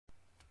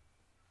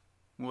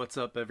What's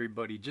up,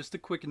 everybody? Just a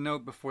quick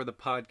note before the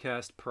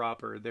podcast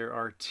proper. There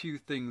are two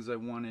things I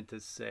wanted to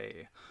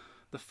say.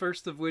 The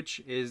first of which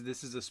is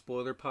this is a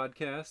spoiler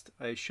podcast.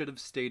 I should have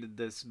stated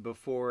this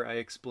before I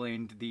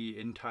explained the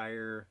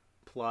entire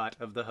plot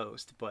of The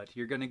Host, but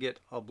you're going to get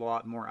a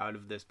lot more out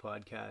of this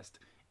podcast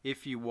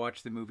if you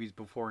watch the movies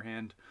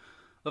beforehand.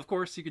 Of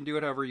course, you can do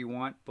it however you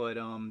want, but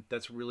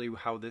that's really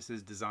how this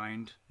is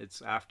designed.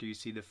 It's after you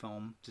see the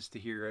film, just to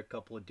hear a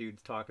couple of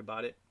dudes talk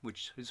about it,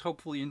 which is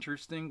hopefully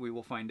interesting. We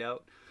will find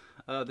out.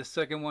 The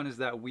second one is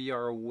that we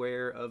are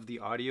aware of the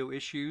audio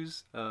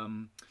issues.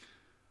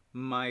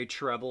 My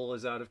treble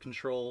is out of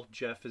control.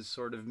 Jeff is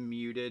sort of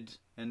muted,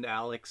 and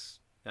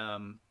Alex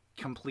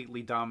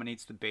completely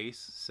dominates the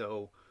bass.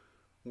 So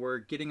we're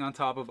getting on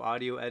top of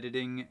audio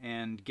editing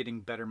and getting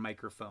better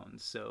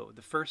microphones. So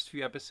the first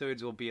few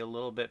episodes will be a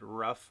little bit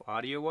rough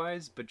audio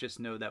wise, but just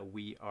know that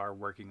we are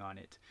working on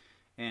it.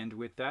 And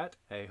with that,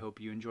 I hope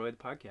you enjoy the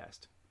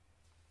podcast.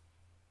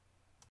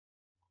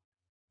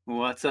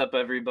 What's up,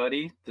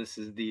 everybody? This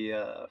is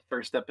the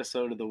first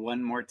episode of the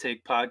One More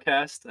Take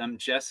podcast. I'm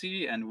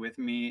Jesse, and with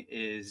me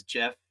is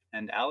Jeff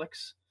and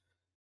Alex.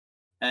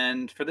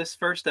 And for this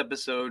first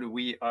episode,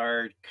 we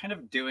are kind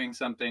of doing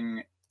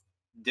something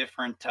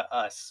different to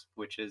us,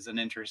 which is an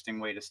interesting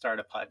way to start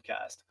a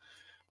podcast.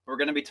 We're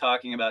going to be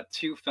talking about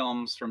two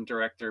films from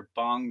director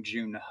Bong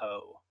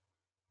Joon-ho.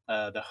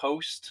 The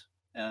Host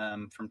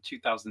from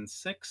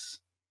 2006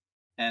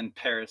 and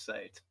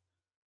Parasite.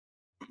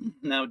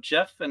 Now,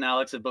 Jeff and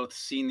Alex have both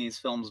seen these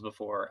films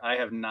before. I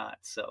have not,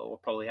 so we'll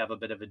probably have a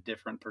bit of a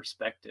different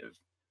perspective.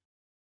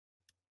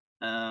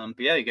 But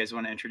yeah, you guys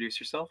want to introduce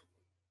yourself?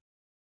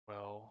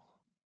 Well,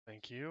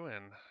 thank you.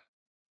 And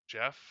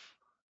Jeff,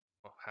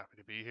 well, happy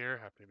to be here.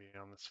 Happy to be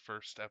on this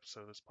first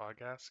episode of this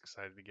podcast.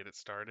 Excited to get it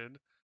started.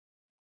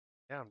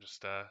 Yeah, I'm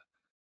just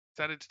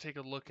excited to take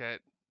a look at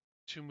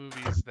two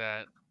movies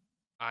that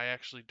I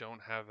actually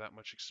don't have that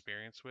much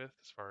experience with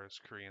as far as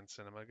Korean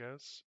cinema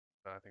goes.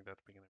 So I think that'll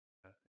be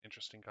an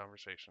interesting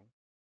conversation.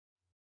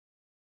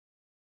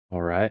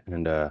 All right,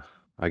 and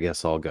I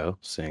guess I'll go,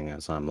 seeing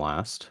as I'm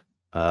last.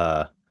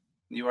 Uh,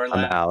 You are I'm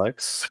last, but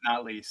Alex,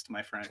 not least,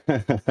 my friend.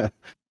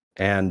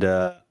 and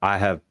I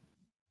have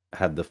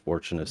had the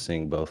fortune of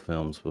seeing both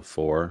films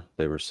before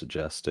they were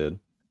suggested.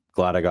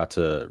 Glad I got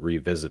to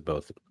revisit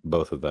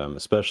both of them,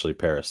 especially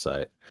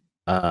Parasite.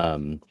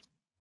 Um,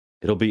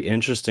 it'll be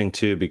interesting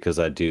too because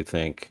I do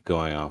think,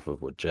 going off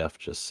of what Jeff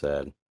just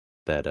said,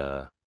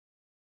 that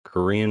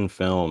Korean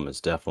film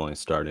is definitely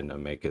starting to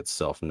make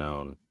itself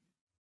known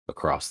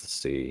across the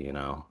sea,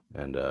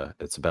 and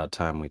it's about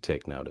time we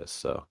take notice.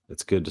 So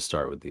it's good to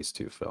start with these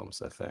two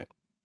films, I think.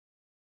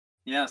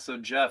 Yeah, so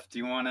Jeff, do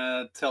you want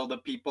to tell the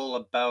people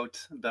about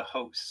The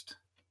Host?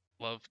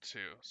 Love to.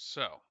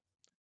 So,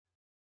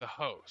 The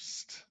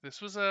Host.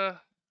 This was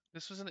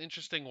an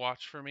interesting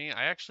watch for me.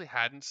 I actually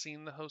hadn't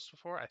seen The Host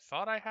before. I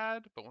thought I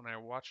had, but when I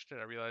watched it,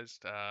 I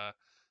realized a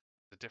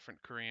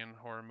different Korean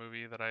horror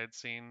movie that I had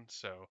seen.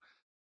 So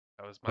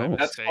that was my Oh,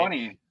 That's mistake.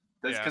 funny.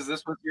 That's Yeah, because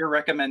this was your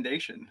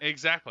recommendation.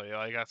 exactly.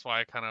 Like that's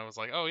why I kind of was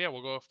like, oh yeah,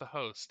 we'll go with The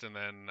Host, and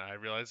then I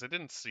realized I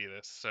didn't see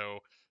this. So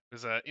it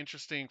was an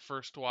interesting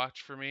first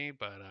watch for me,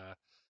 but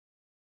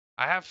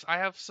I have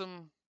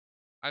some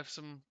I have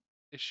some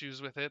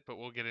issues with it, but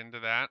we'll get into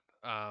that.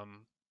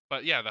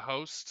 But yeah, The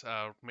Host,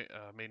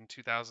 made in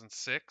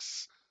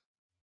 2006.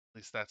 At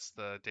least that's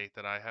the date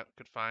that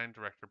could find.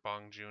 Director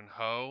Bong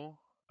Joon-ho,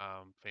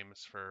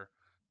 famous for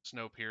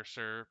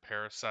Snowpiercer,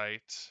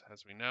 Parasite,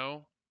 as we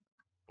know.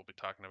 We'll be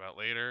talking about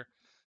later.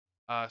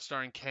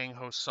 Starring Kang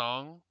Ho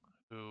Song,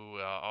 who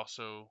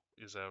also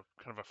is a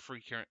kind of a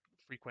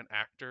frequent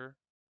actor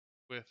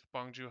with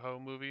Bong Joon-ho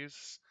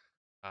movies.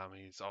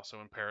 He's also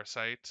in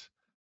Parasite.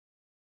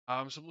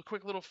 Some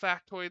quick little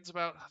factoids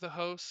about The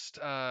Host.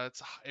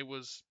 It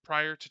was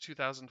prior to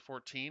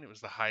 2014. It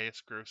was the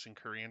highest grossing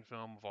Korean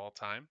film of all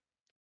time.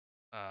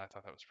 I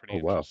thought that was pretty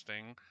oh wow.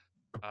 interesting.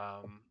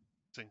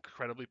 It's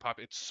incredibly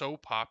popular. It's so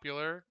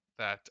popular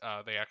that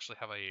they actually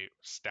have a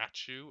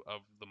statue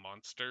of the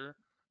monster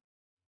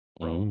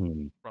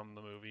Mm. from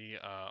the movie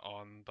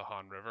on the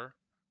Han River.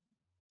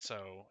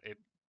 So it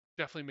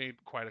definitely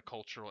made quite a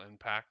cultural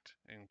impact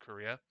in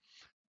Korea.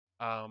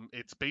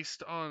 It's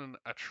based on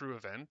a true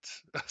event,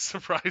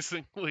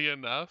 surprisingly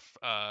enough.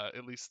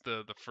 At least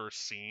the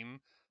first scene.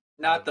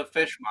 Not the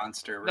fish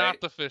monster, Not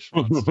right? the fish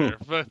monster,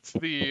 but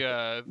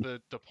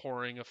the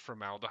pouring of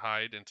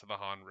formaldehyde into the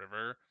Han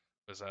River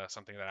was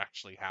something that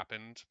actually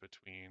happened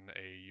between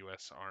a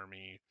U.S.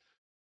 Army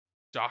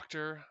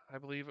doctor, I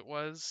believe it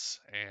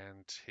was,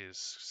 and his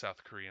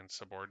South Korean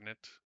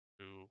subordinate,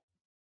 who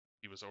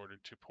he was ordered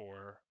to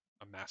pour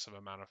a massive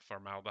amount of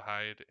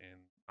formaldehyde in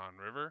Han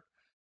River,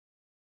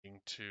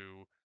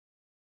 into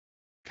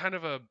kind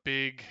of a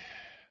big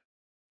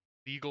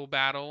legal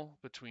battle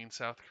between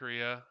South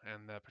Korea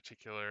and the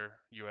particular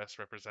U.S.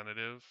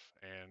 representative,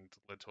 and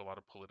led to a lot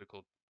of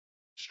political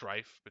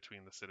strife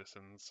between the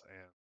citizens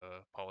and the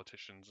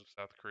politicians of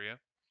South Korea.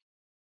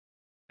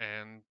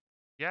 And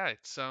yeah,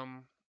 it's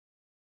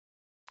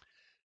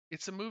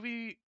a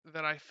movie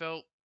that I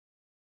felt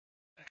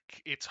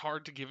it's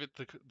hard to give it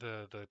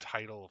the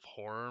title of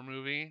horror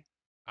movie.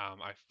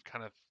 I've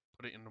kind of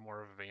put it into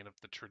more of a vein of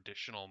the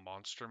traditional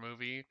monster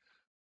movie.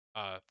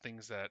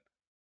 Things that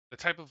the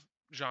type of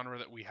genre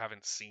that we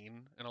haven't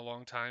seen in a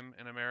long time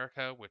in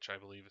America, which I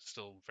believe is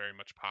still very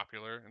much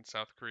popular in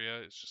South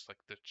Korea, is just like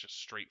the just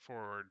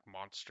straightforward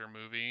monster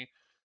movie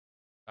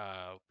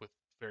with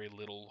very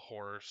little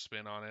horror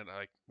spin on it.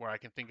 Like where I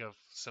can think of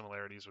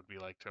similarities would be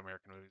like to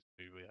American movies,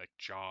 maybe like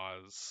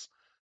Jaws,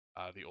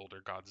 the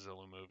older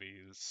Godzilla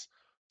movies,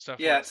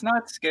 stuff where Yeah, it's it's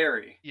not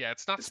scary. yeah,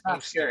 it's not It's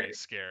not supposed to be scary.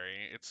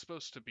 scary. It's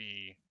supposed to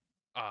be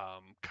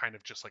kind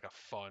of just like a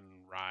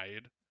fun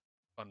ride,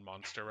 fun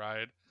monster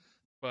ride.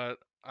 But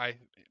I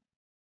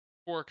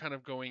before kind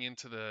of going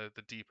into the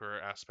deeper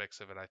aspects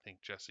of it, I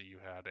think Jesse, you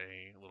had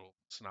a little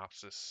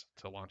synopsis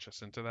to launch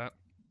us into that.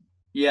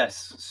 Yes.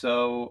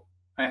 So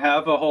I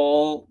have a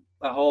whole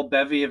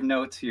bevy of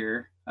notes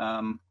here.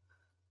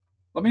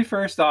 Let me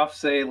first off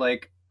say,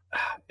 like,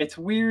 it's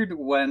weird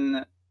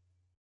when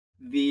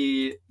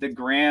the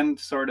grand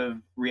sort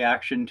of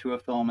reaction to a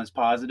film is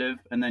positive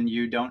and then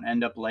you don't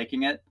end up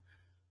liking it,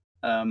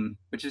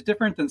 which is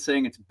different than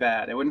saying it's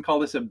bad. I wouldn't call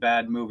this a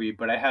bad movie,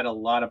 but I had a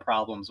lot of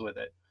problems with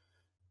it.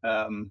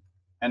 um,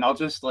 and I'll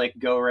just like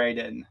go right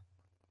in.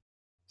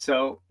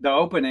 So the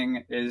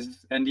opening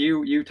is, and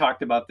you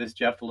talked about this,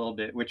 Jeff, a little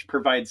bit, which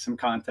provides some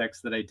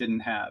context that I didn't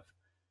have.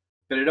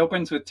 But it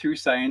opens with two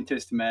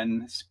scientist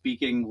men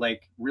speaking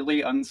like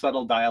really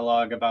unsubtle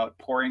dialogue about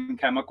pouring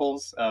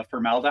chemicals,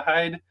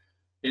 formaldehyde,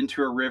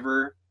 into a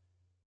river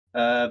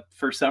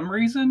for some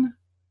reason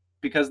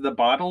because the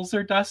bottles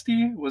are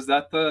dusty. Was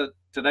that the?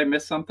 Did I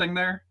miss something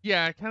there?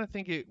 Yeah, I kind of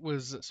think it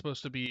was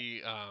supposed to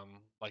be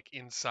like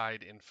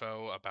inside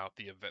info about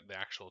the event, the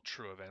actual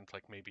true event.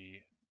 Like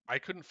maybe I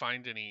couldn't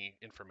find any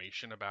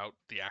information about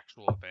the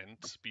actual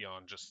event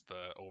beyond just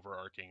the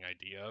overarching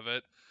idea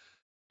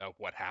of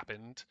what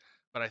happened.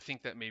 But I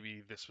think that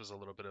maybe this was a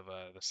little bit of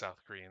the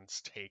South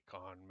Koreans' take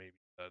on maybe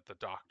the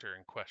doctor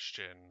in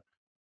question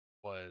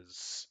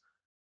was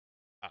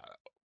uh,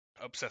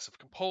 obsessive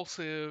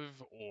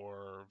compulsive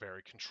or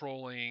very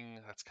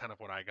controlling. That's kind of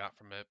what I got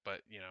from it.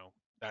 But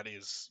that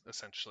is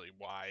essentially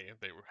why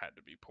they had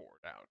to be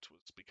poured out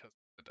was because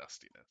of the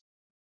dustiness.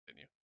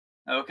 Continue.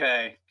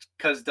 Okay,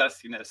 because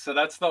dustiness. So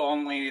that's the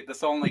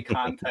only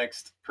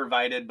context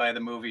provided by the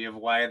movie of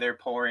why they're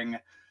pouring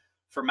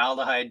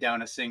formaldehyde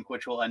down a sink,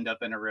 which will end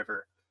up in a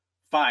river.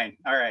 Fine.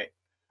 All right.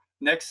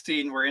 Next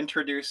scene, we're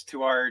introduced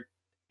to our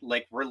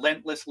like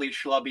relentlessly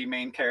schlubby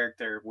main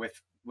character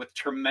with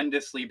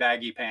tremendously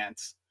baggy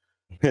pants,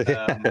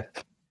 um,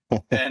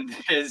 and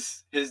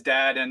his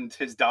dad and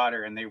his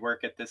daughter, and they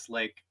work at this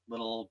like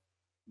little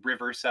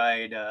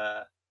riverside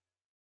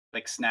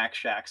like snack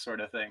shack sort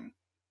of thing.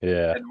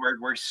 Yeah. And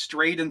we're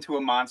straight into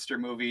a monster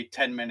movie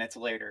 10 minutes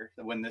later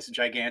when this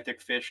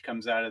gigantic fish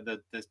comes out of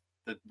the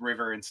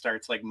river and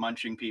starts like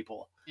munching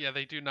people. Yeah,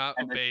 they do not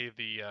And it, obey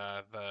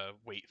the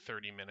wait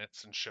 30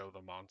 minutes and show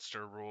the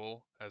monster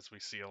rule, as we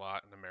see a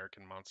lot in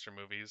American monster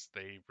movies.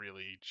 They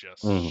really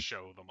just Mm.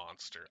 show the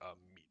monster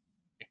immediately.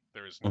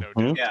 There is no Mhm.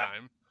 dead yeah,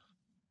 time.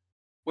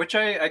 which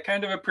I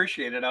kind of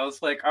appreciated. I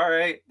was like, all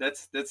right,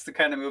 that's the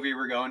kind of movie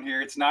we're going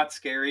here. It's not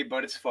scary,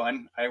 but it's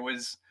fun. I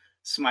was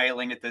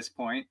smiling at this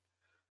point.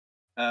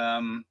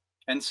 Um,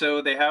 and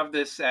so they have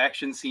this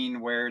action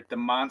scene where the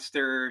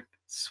monster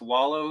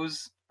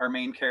swallows our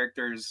main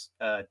character's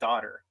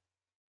daughter,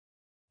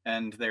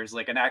 and there's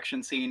like an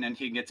action scene, and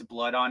he gets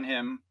blood on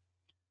him.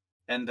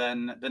 And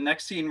then the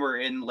next scene, we're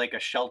in like a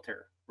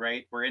shelter,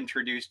 right? We're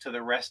introduced to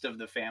the rest of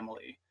the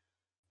family,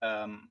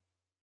 um,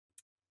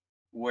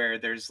 where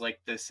there's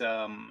like this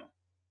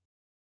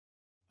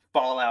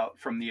fallout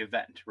from the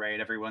event, right?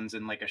 Everyone's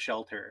in like a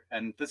shelter.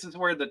 And this is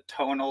where the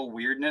tonal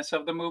weirdness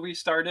of the movie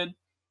started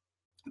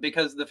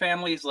because the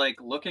family's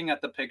like looking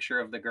at the picture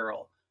of the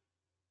girl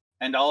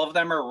and all of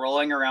them are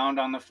rolling around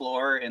on the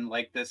floor in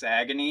like this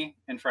agony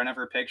in front of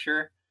her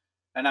picture.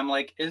 And I'm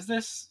like, is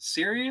this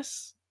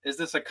serious? Is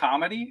this a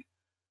comedy?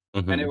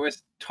 And it Mhm.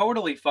 was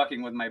totally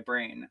fucking with my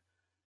brain.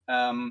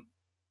 Um,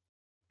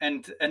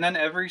 and then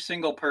every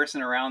single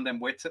person around them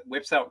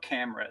whips out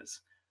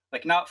cameras,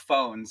 like not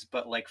phones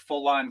but like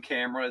full on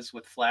cameras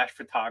with flash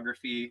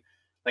photography,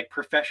 like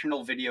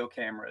professional video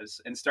cameras,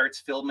 and starts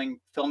filming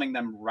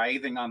them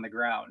writhing on the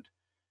ground.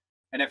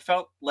 And it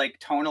felt like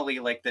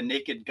tonally like The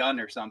Naked Gun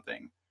or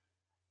something.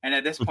 And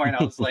at this point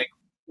I was like,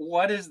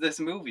 what is this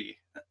movie?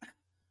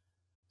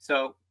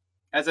 So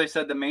as I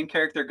said, the main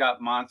character got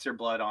monster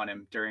blood on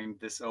him during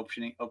this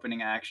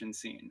opening action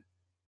scene.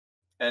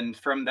 And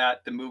from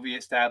that, the movie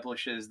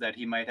establishes that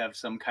he might have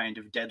some kind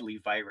of deadly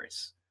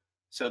virus.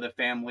 So the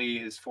family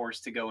is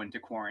forced to go into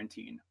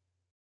quarantine.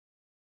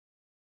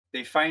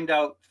 They find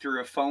out through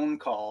a phone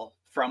call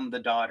from the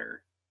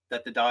daughter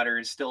that the daughter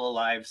is still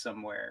alive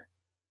somewhere.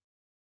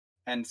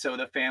 And so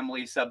the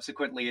family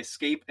subsequently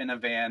escape in a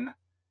van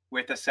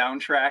with a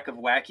soundtrack of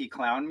wacky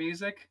clown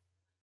music.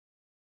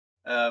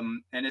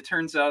 And it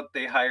turns out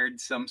they hired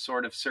some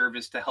sort of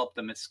service to help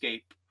them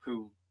escape,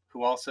 who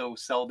also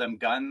sell them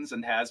guns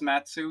and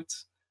hazmat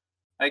suits,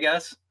 I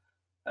guess.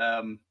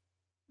 Um,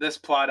 this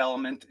plot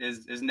element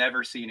is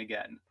never seen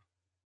again.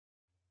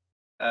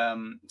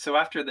 So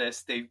after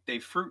this, they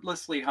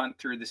fruitlessly hunt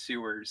through the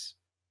sewers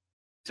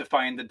to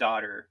find the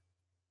daughter.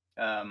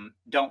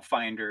 Don't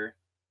find her,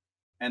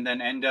 and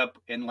then end up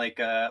in like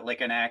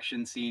an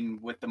action scene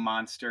with the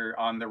monster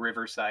on the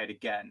riverside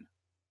again.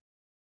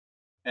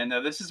 And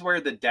this is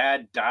where the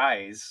dad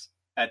dies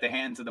at the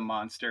hands of the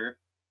monster,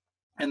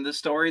 and the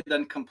story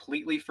then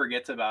completely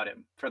forgets about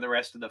him for the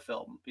rest of the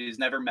film. He's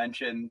never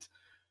mentioned.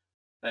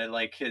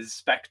 Like his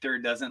specter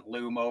doesn't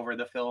loom over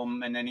the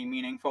film in any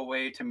meaningful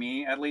way, to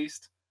me at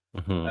least.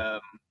 Mhm.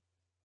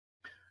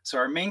 So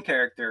our main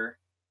character,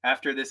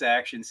 after this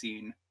action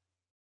scene,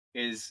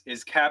 is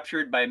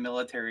captured by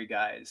military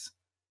guys,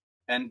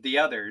 and the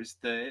others,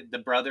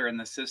 the brother and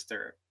the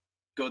sister,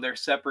 go their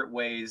separate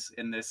ways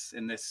in this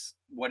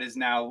what is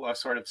now a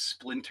sort of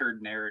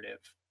splintered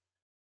narrative.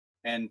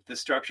 And the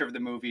structure of the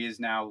movie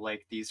is now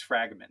like these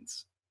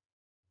fragments.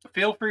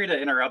 Feel free to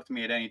interrupt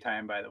me at any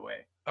time, by the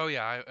way. Oh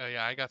yeah,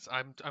 I got.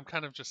 I'm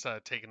kind of just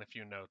taking a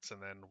few notes,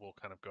 and then we'll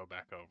kind of go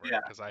back over it Yeah,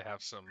 because sure.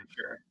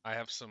 I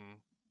have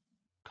some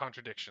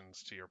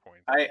contradictions to your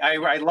point. I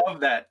love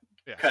that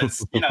Yeah.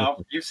 because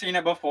you've seen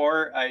it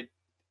before. I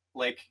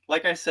like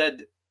I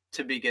said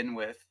to begin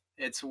with,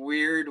 it's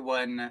weird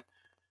when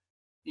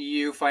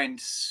you find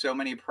so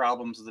many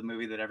problems with the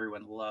movie that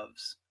everyone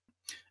loves.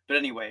 But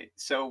anyway,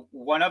 so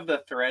one of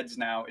the threads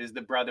now is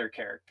the brother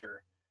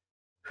character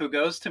who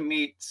goes to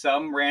meet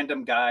some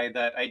random guy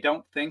that I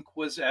don't think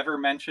was ever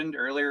mentioned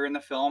earlier in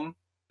the film.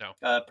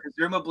 No.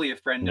 Presumably a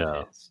friend of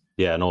No. his.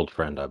 Yeah, an old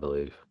friend, I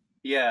believe.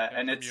 Yeah, Yeah,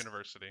 and from it's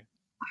university.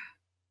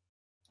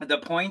 the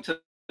point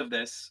of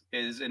this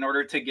is in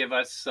order to give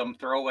us some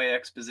throwaway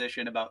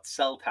exposition about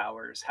cell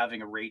towers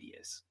having a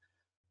radius.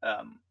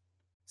 Um,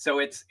 so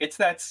it's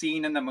that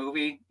scene in the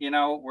movie,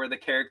 where the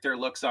character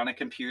looks on a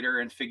computer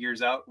and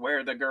figures out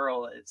where the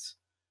girl is.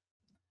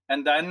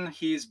 And then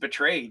he's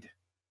betrayed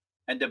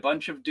and a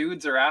bunch of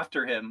dudes are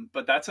after him,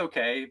 but that's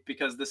okay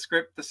because the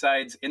script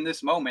decides in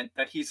this moment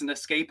that he's an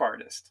escape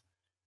artist,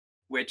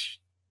 which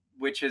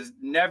is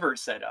never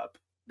set up.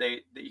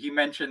 He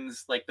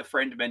mentions, like, the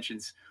friend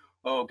mentions,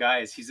 "Oh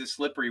guys, he's a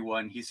slippery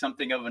one. He's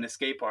something of an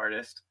escape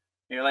artist."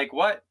 And you're like,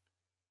 "What?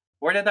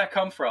 Where did that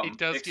come It from?"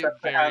 does get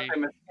Except to have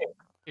him escape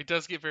It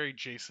does get very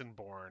Jason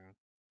Bourne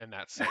in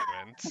that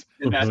segment.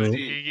 in that Mhm.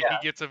 scene. He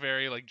gets a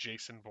very like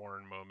Jason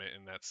Bourne moment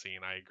in that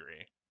scene. I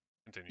agree.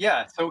 Continue.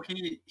 Yeah, so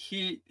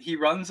he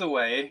runs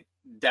away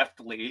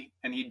deftly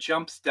and he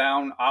jumps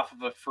down off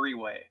of a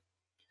freeway.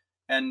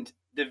 And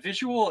the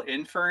visual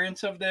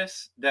inference of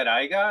this that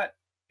I got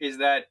is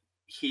that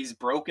he's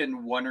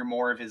broken one or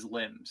more of his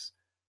limbs.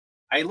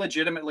 I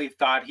legitimately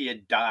thought he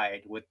had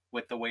died with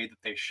the way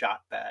that they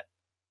shot that.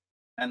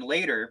 And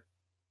later,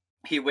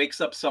 he wakes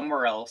up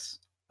somewhere else,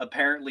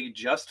 apparently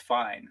just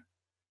fine.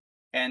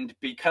 And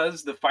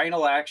because the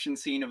final action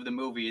scene of the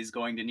movie is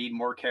going to need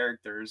more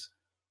characters,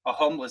 a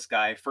homeless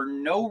guy, for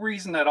no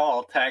reason at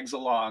all, tags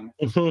along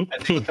and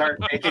they start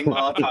making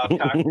Molotov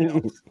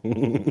cocktails.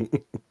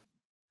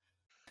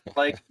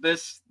 Like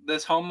this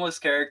homeless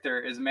character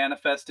is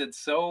manifested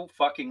so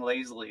fucking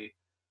lazily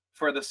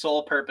for the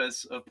sole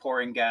purpose of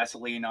pouring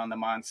gasoline on the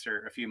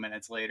monster a few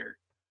minutes later.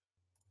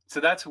 So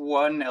that's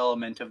one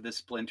element of the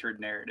splintered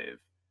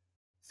narrative.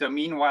 So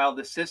meanwhile,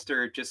 the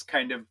sister just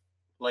kind of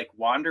like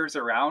wanders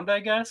around, I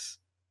guess,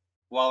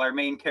 while our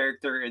main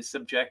character is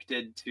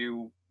subjected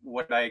to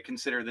what I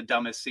consider the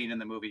dumbest scene in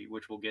the movie,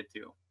 which we'll get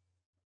to.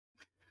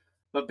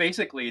 But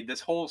basically,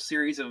 this whole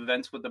series of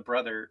events with the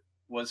brother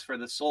was for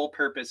the sole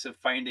purpose of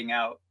finding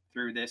out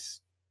through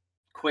this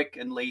quick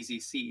and lazy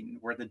scene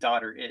where the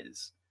daughter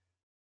is.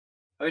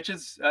 Which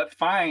is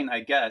fine, I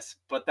guess,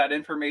 but that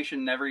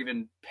information never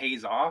even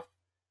pays off.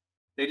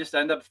 They just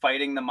end up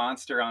fighting the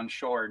monster on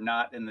shore,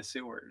 not in the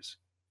sewers.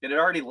 It had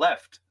already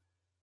left.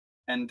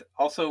 And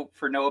also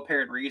for no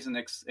apparent reason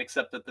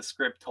except that the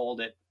script told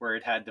it where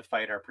it had to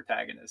fight our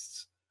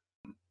protagonists.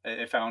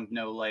 I found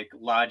no like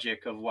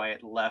logic of why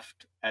it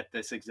left at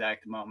this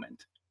exact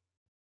moment.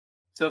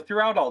 So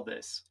throughout all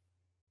this,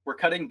 we're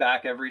cutting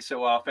back every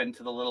so often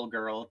to the little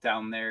girl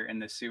down there in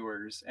the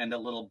sewers and a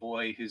little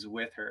boy who's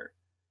with her.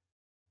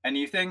 And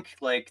you think,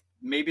 like,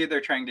 maybe they're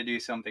trying to do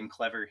something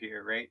clever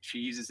here, right? She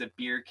uses a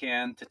beer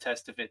can to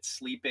test if it's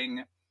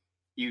sleeping,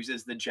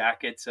 uses the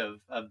jackets of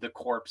the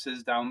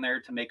corpses down there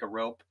to make a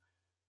rope,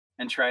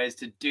 and tries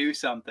to do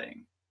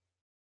something.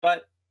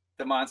 But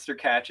the monster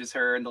catches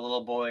her and the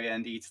little boy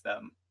and eats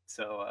them.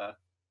 So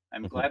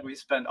I'm glad we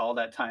spent all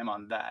that time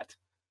on that.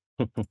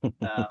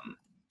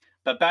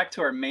 But back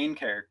to our main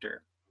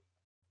character.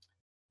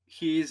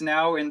 He's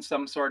now in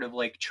some sort of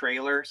like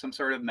trailer, some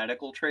sort of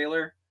medical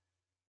trailer.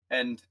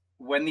 And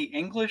when the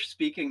English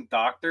speaking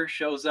doctor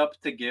shows up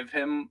to give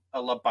him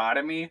a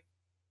lobotomy,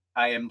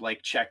 I am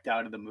like checked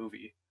out of the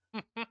movie.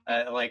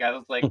 Like I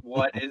was like,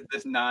 what is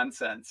this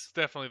nonsense? It's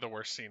definitely the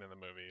worst scene in the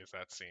movie is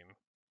that scene,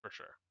 for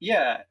sure.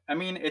 Yeah, I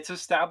mean, it's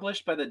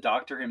established by the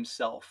doctor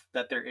himself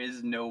that there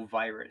is no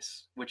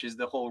virus, which is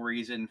the whole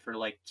reason for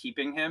like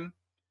keeping him.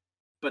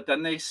 But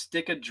then they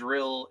stick a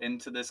drill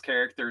into this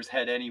character's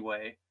head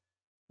anyway,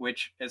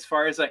 which, as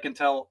far as I can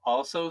tell,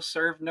 also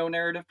served no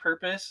narrative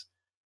purpose,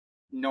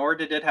 nor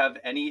did it have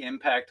any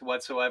impact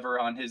whatsoever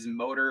on his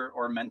motor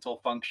or mental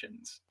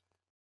functions.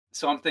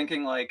 So I'm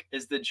thinking, like,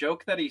 is the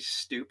joke that he's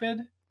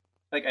stupid?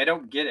 Like, I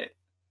don't get it.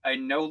 I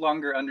no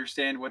longer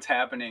understand what's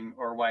happening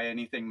or why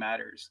anything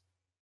matters.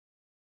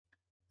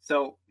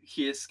 So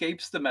he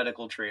escapes the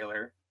medical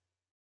trailer,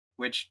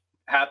 which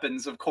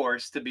happens, of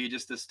course, to be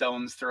just a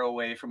stone's throw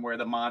away from where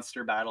the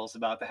monster battle's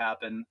about to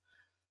happen,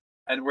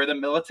 and where the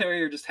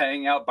military are just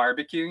hanging out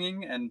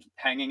barbecuing and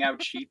hanging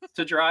out sheets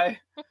to dry.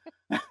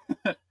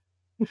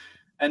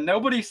 And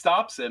nobody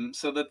stops him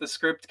so that the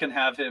script can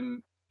have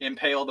him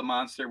impale the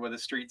monster with a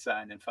street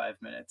sign in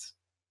 5 minutes.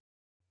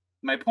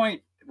 My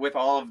point with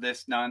all of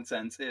this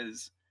nonsense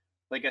is,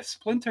 like, a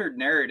splintered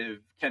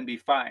narrative can be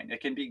fine.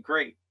 It can be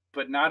great,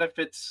 but not if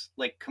it's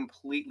like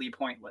completely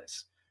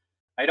pointless.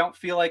 I don't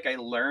feel like I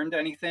learned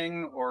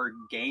anything or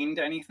gained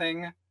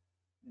anything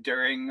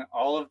during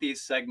all of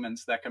these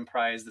segments that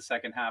comprise the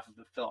second half of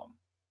the film.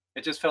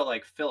 It just felt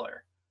like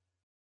filler.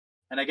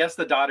 And I guess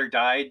the daughter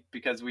died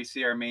because we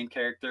see our main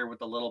character with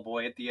the little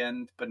boy at the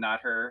end, but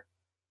not her.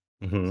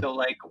 Mhm. So,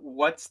 like,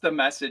 what's the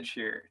message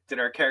here? Did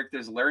our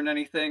characters learn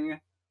anything?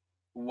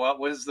 What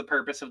was the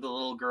purpose of the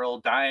little girl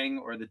dying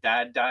or the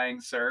dad dying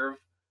serve?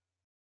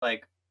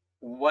 Like,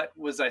 what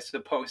was I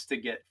supposed to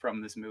get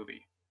from this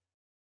movie?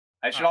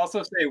 I should Uh,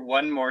 also say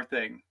one more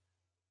thing,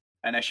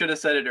 and I should have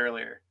said it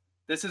earlier.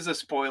 This is a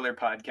spoiler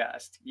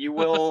podcast. You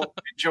will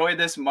enjoy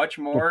this much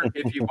more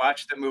if you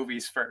watch the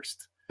movies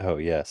first. Oh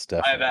yes,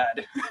 My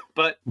definitely. bad.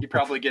 But you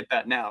probably get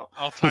that now.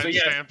 I'll So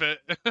yes, timestamp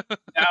it.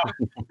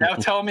 now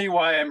tell me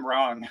why I'm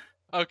wrong.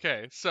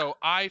 Okay, so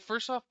I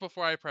first off,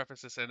 before I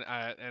preface this,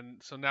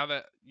 and so now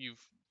that you've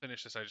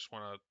finished this, I just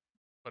want to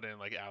put in,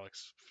 like,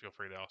 Alex, feel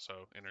free to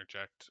also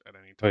interject at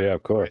any Oh yeah, time.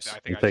 of course. I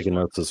think I'm taking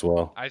notes as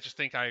well. I just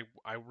think I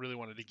really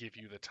wanted to give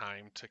you the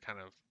time to kind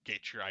of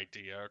get your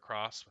idea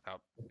across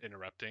without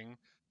interrupting.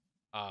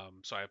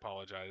 So I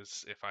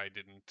apologize if I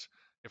didn't,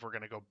 if we're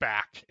gonna go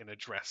back and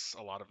address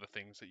a lot of the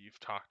things that you've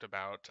talked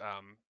about.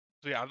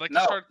 So yeah,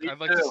 No, please I'd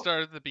like to do.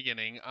 start at the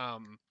beginning.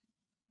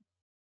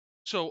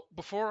 So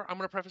before, I'm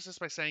gonna preface this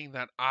by saying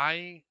that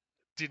I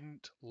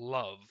didn't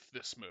love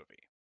this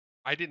movie.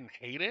 I didn't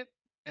hate it,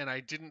 and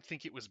I didn't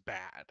think it was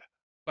bad,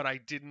 but I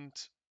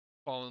didn't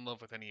fall in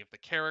love with any of the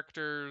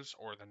characters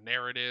or the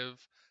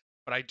narrative.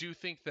 But I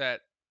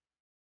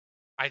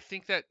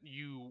think that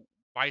you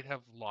might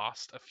have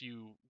lost a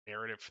few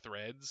narrative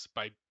threads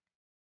by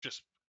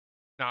just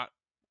not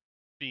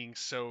being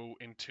so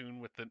in tune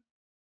with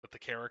the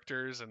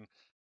characters, and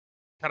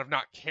kind of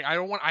not care. I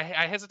don't want. I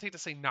hesitate to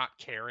say not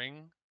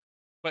caring,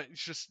 but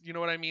it's just, you know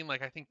what I mean.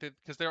 Like, I think that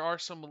because there are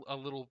some a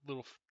little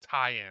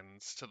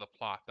tie-ins to the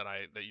plot that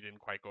you didn't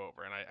quite go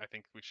over, and I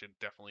think we should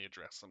definitely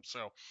address them.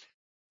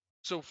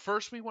 So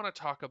first we want to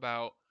talk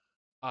about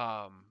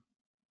um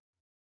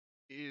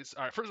is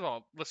all right. First of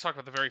all, let's talk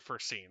about the very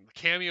first scene, the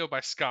cameo by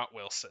Scott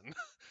Wilson,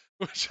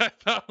 which I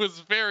thought was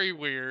very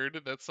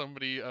weird that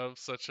somebody of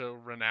such a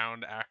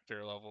renowned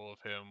actor level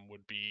of him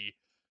would be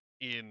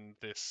in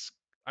this.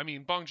 I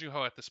mean, Bong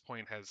Joon-ho at this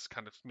point has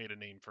kind of made a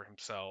name for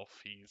himself.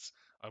 He's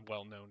a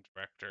well-known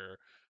director,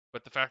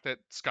 but the fact that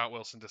Scott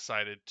Wilson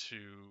decided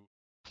to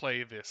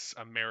play this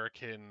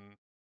American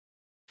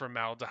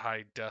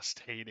formaldehyde dust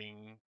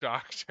hating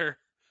doctor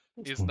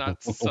is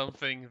not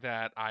something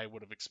that I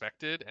would have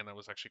expected, and I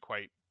was actually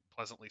quite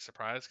pleasantly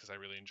surprised because I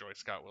really enjoy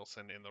Scott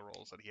Wilson in the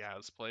roles that he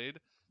has played.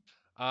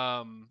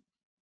 Um,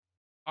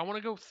 I want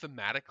to go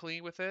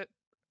thematically with it.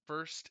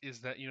 First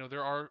is that,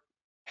 there are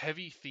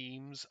heavy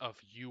themes of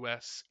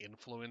U.S.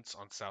 influence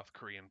on South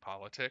Korean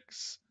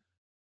politics,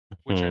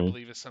 which I Mhm.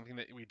 believe is something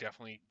that we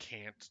definitely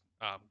can't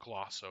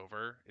gloss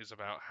over, is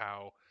about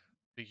how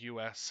the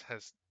U.S.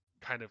 has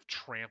kind of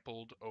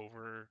trampled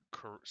over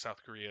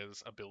South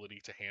Korea's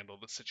ability to handle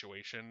the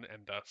situation,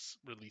 and thus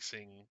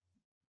releasing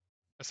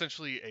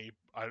essentially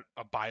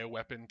a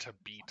bioweapon to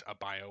beat a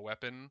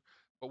bioweapon.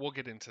 But we'll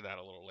get into that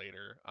a little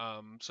later.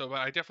 But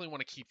I definitely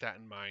want to keep that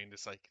in mind.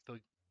 It's like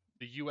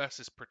the U.S.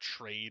 is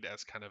portrayed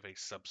as kind of a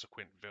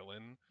subsequent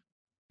villain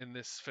in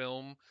this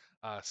film,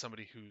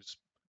 somebody who's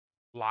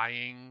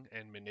lying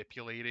and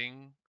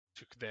manipulating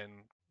to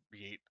then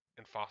create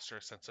and foster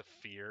a sense of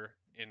fear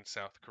in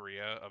South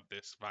Korea of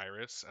this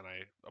virus. And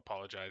I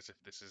apologize if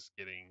this is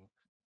getting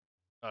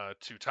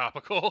too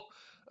topical.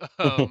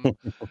 um,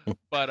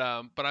 but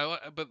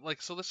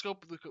like, so let's go.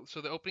 So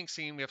the opening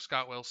scene, we have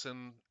Scott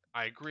Wilson.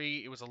 I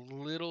agree, it was a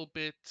little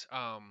bit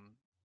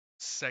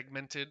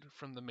segmented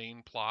from the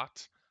main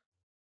plot.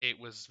 It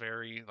was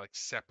very, like,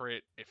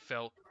 separate. It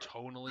felt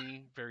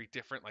tonally very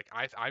different. Like,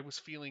 I was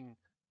feeling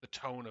the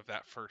tone of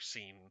that first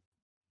scene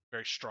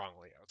very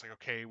strongly. I was like,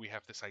 okay, we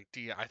have this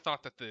idea. I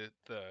thought that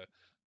the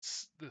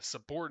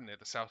subordinate,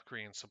 the South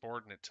Korean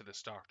subordinate to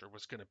this doctor,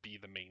 was going to be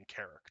the main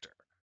character.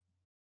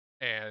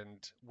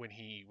 And when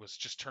he was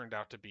just turned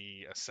out to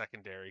be a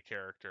secondary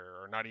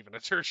character, or not even a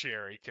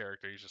tertiary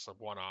character, he's just a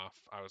one-off,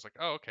 I was like,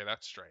 oh, okay,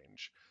 that's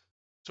strange.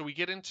 So we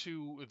get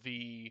into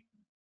the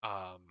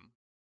um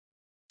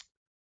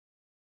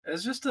It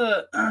was just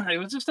a it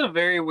was just a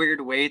very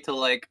weird way to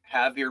like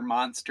have your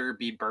monster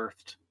be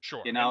birthed.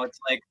 Sure, You and know, it's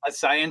like a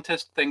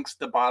scientist thinks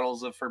the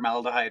bottles of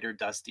formaldehyde are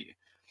dusty.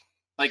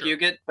 Like you sure.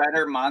 get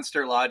better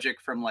monster logic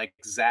from like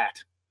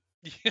Zat.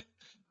 Yeah.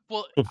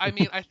 Well, I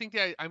mean, I think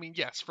that, I mean,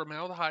 yes,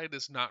 formaldehyde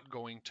is not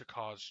going to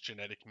cause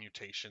genetic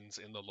mutations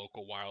in the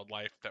local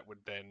wildlife that would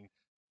then,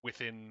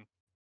 within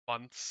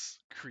months,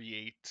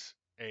 create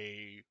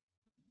a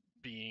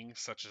being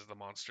such as the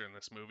monster in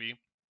this movie.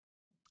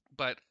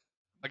 But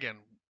again,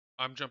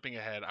 I'm jumping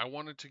ahead. I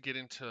wanted to get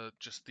into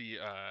just the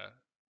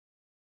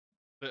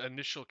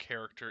initial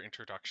character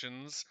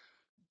introductions.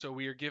 So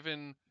we are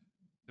given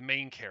the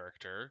main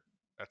character,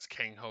 that's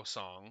Kang Ho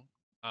Song.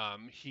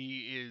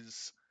 He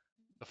is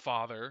the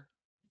father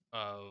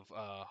of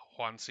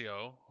Huan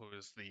Xiao, who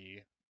is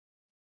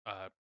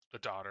uh, the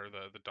daughter,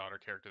 the daughter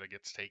character that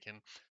gets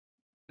taken.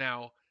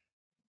 Now,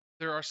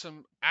 there are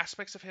some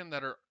aspects of him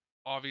that are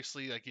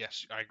obviously like,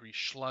 yes, I agree,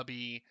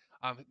 schlubby.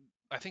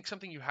 I think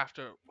something you have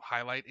to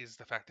highlight is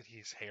the fact that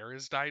his hair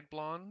is dyed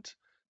blonde,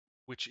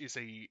 which is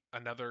a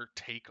another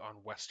take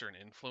on Western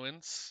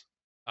influence.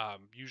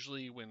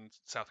 Usually, when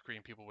South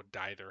Korean people would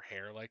dye their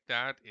hair like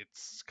that,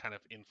 it's kind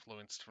of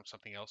influenced from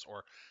something else.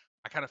 Or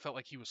I kind of felt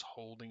like he was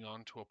holding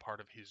on to a part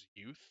of his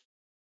youth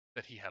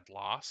that he had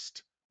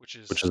lost, Which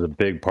is a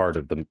big part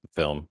of the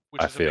film,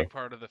 which I is a big feel.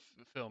 part of the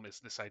film, is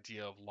this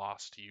idea of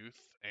lost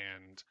youth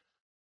and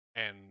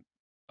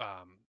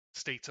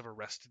states of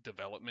arrested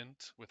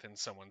development within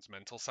someone's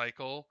mental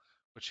cycle,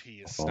 which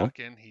he is Uh-huh. stuck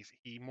in.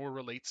 He more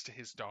relates to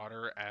his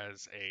daughter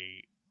as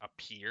a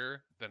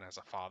peer than as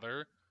a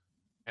father,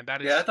 and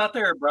that Yeah, I is thought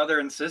they were brother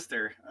and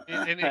sister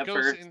and it at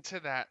goes first. into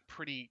that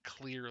pretty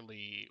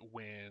clearly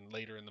when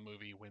later in the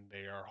movie when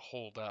they are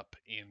holed up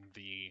in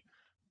the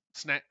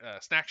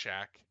snack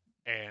shack,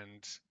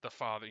 and the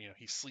father,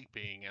 he's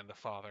sleeping, and the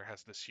father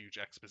has this huge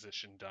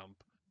exposition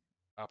dump,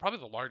 probably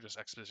the largest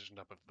exposition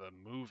dump of the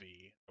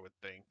movie, I would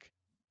think,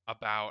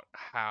 about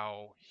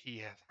how he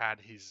has had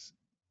his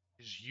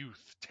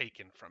youth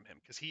taken from him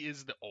because he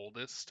is the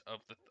oldest of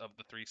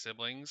the three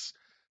siblings,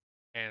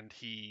 and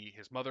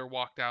his mother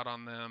walked out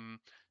on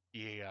them.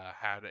 He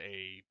had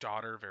a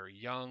daughter very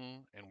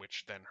young, and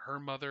which then her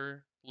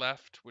mother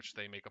left, which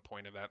they make a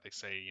point of that. They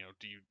say,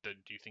 do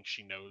you think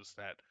she knows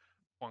that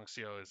Huang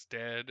Xiao is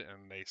dead?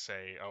 And they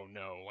say, oh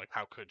no, like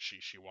how could she?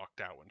 She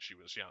walked out when she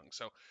was young.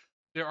 So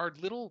there are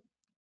little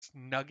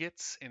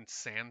nuggets and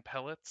sand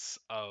pellets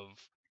of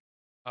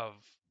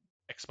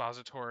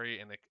expository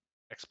and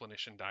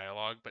explanation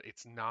dialogue, but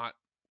it's not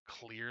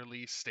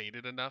clearly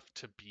stated enough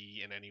to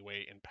be in any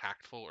way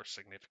impactful or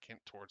significant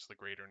towards the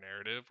greater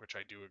narrative, which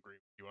I do agree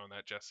with you on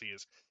that, Jesse,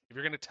 is if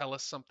you're going to tell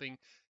us something,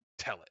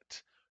 tell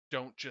it.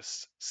 Don't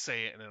just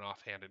say it in an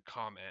offhanded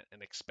comment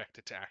and expect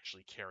it to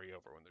actually carry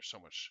over when there's so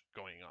much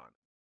going on.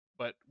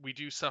 But we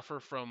do suffer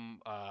from,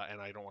 and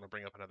I don't want to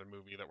bring up another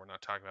movie that we're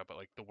not talking about, but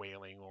like The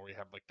Wailing, where we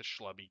have like the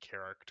schlubby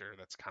character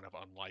that's kind of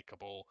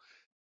unlikable.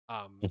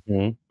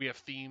 Mhm. We have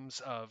themes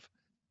of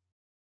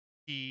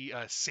he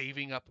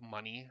saving up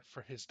money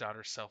for his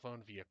daughter's cell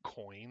phone via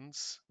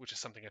coins, which is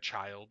something a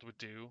child would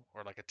do,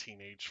 or like a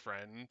teenage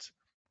friend.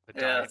 The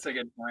Yeah, dyed that's a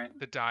good point.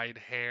 the dyed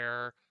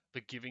hair,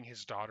 the giving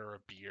his daughter a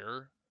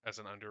beer as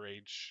an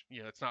underage,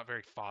 it's not a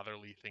very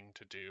fatherly thing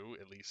to do,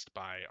 at least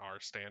by our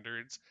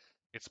standards.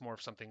 It's more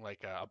of something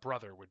like a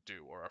brother would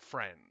do or a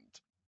friend.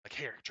 Like,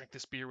 here, drink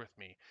this beer with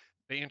me.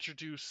 They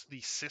introduce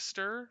the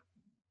sister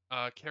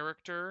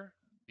character.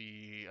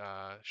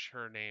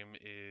 Her name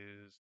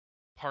is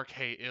Park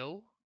Hae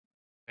Il,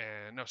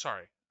 and no,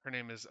 sorry, her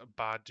name is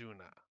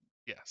Baduna.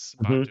 Yes,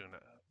 Mhm. Baduna.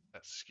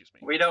 Yes, excuse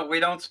me. We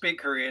don't speak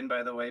Korean,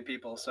 by the way,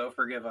 people, so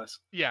forgive us.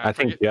 Yeah, I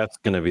think forget. Jeff's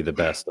gonna be the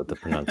best at the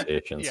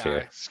pronunciations Yeah, here.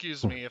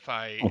 excuse me if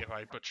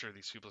I butcher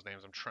these people's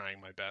names. I'm trying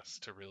my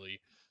best to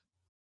really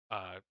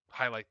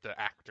highlight the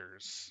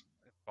actors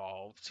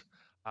involved.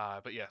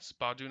 But yes,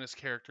 Baduna's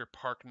character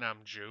Park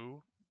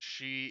Nam-ju.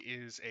 She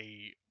is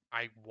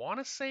I want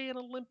to say an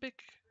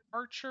Olympic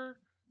archer.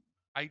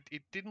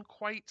 It didn't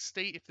quite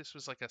state if this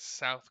was like a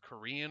South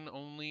Korean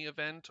only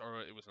event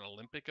or it was an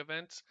Olympic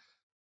event.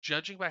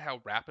 Judging by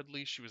how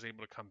rapidly she was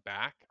able to come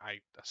back, I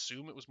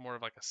assume it was more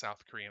of like a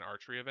South Korean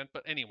archery event.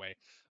 But anyway,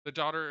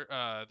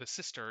 the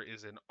sister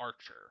is an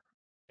archer,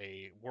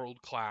 a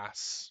world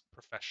class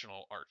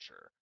professional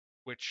archer,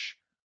 which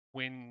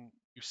when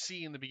you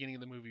see in the beginning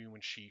of the movie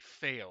when she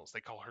fails,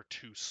 they call her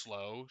too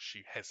slow.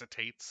 She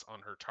hesitates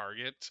on her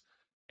target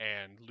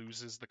and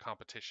loses the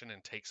competition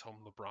and takes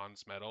home the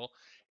bronze medal.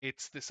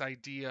 It's this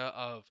idea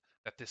of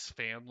that this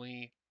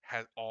family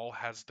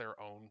has their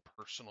own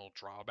personal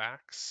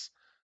drawbacks.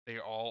 They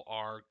all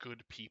are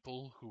good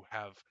people who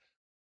have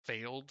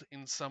failed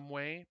in some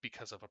way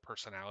because of a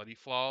personality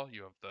flaw.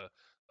 You have the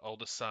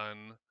oldest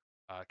son,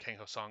 Kang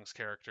Ho Song's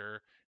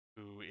character,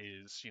 who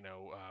is,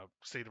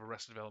 state of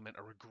arrested development,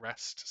 a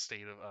regressed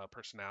state of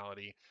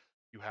personality.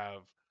 You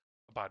have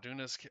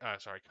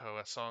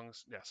Ko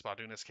Song's, yes,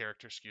 Baduna's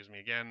character, excuse me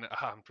again.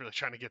 I'm really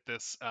trying to get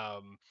this,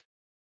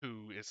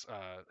 who is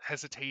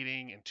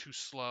hesitating and too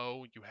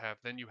slow. You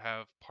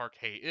have Park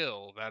Hae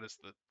Il, that is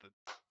the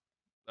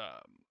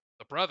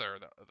the brother,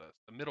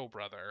 the middle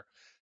brother,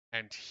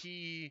 and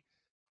he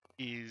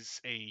is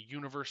a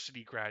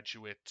university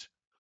graduate,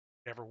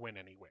 never went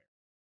anywhere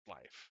in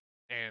life.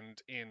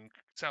 And in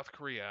South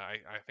Korea,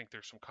 I think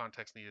there's some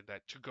context needed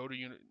that to go to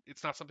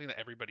it's not something that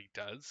everybody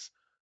does,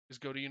 is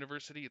go to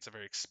university. It's a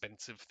very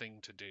expensive thing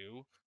to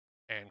do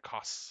and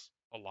costs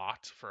a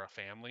lot for a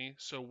family.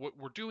 So what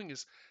we're doing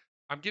is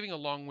I'm giving a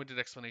long-winded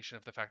explanation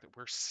of the fact that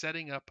we're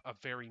setting up a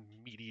very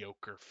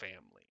mediocre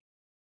family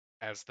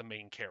as the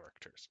main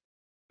characters.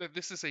 That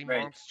this is a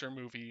Right. monster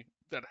movie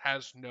that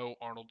has no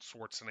Arnold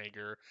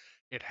Schwarzenegger.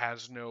 It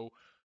has no,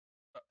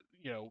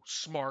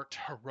 smart,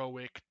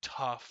 heroic,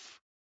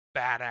 tough,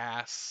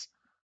 badass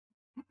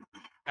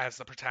as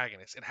the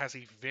protagonist. It has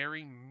a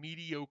very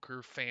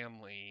mediocre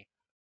family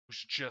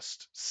who's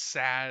just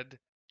sad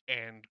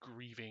and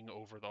grieving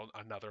over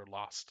another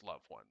lost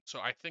loved one. So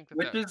I think that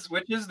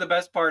Which is the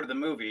best part of the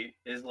movie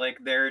is like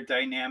their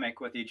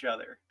dynamic with each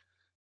other.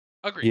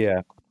 agreed,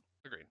 Yeah,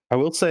 agreed. I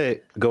will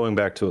say, going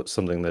back to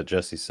something that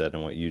Jesse said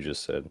and what you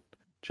just said,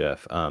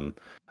 Jeff,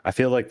 I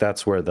feel like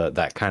that's where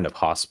that kind of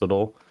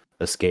hospital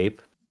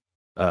escape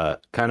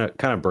kind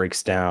of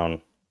breaks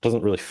down,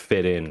 doesn't really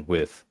fit in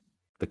with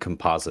the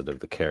composite of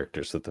the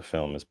characters that the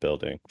film is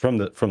building from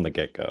the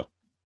get-go.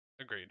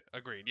 Agreed.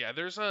 Agreed. Yeah,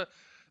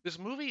 this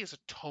movie is a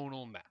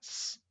tonal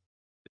mess.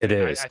 It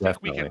And is I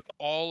think we can definitely.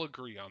 all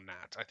agree on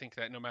that. I think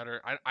that no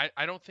matter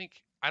I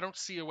don't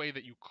see a way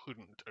that you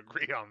couldn't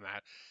agree on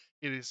that.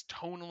 It is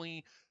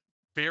tonally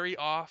very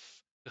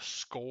off. The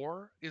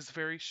score is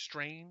very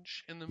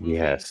strange in the movie.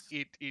 Yes.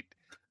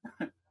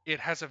 It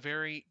has a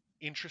very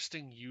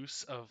interesting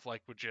use of,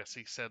 like what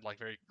Jesse said, like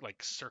very like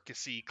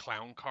circusy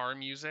clown car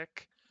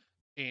music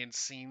and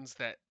scenes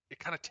that it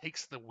kind of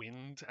takes the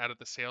wind out of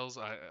the sails.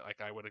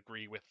 I would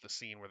agree with the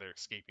scene where they're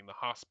escaping the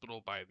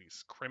hospital by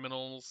these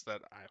criminals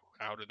that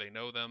how do they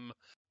know them?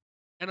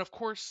 And of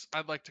course,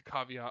 I'd like to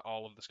caveat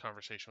all of this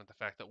conversation with the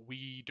fact that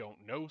we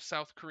don't know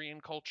South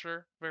Korean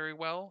culture very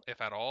well,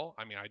 if at all.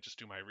 I mean, I just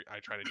do I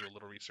try to do a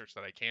little research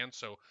that I can.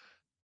 So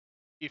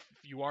if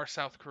you are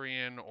South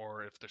Korean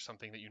or if there's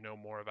something that you know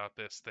more about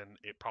this, then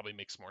it probably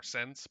makes more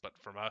sense. But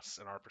from us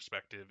and our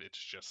perspective,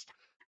 it's just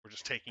we're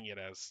just taking it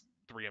as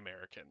three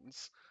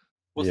Americans.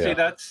 Well, see,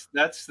 Yeah.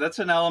 that's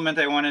an element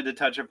I wanted to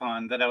touch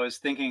upon that I was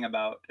thinking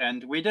about,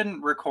 and we didn't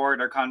record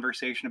our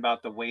conversation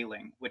about The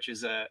Wailing, which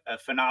is a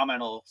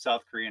phenomenal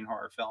South Korean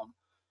horror film.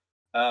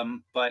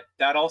 But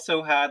that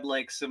also had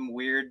like some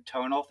weird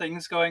tonal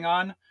things going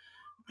on,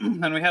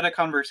 and we had a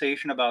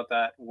conversation about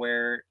that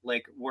where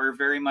like we're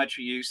very much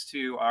used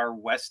to our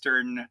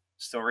Western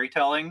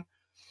storytelling,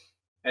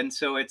 and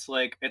so it's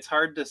like it's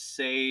hard to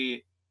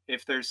say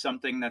if there's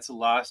something that's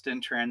lost in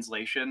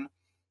translation,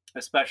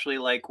 especially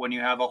like when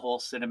you have a whole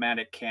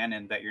cinematic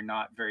canon that you're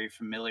not very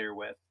familiar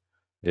with.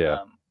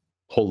 Yeah. Um,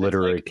 Whole it's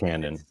literary like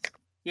canon. it's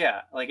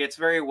yeah, like it's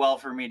very well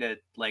for me to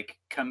like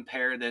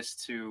compare this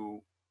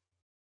to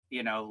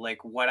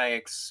like what I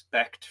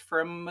expect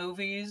from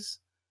movies.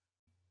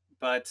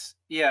 But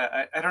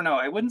yeah, I don't know.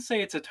 I wouldn't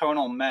say it's a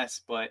tonal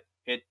mess, but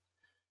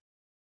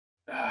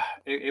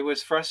it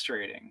was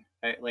frustrating.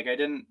 I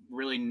didn't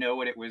really know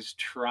what it was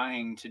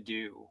trying to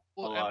do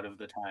a Well, lot of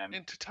the time.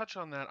 and to touch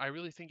on that, I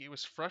really think it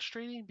was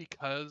frustrating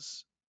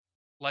because,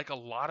 like a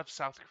lot of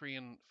South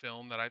Korean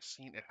film that I've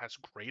seen, it has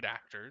great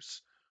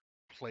actors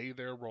play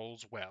their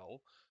roles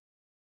well,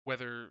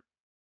 whether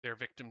they're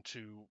victim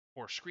to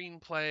poor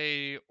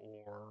screenplay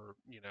or,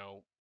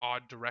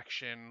 odd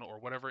direction or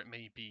whatever it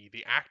may be.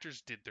 The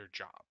actors did their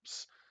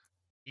jobs.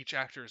 Each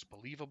actor is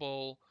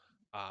believable,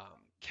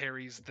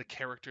 carries the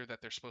character that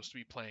they're supposed to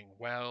be playing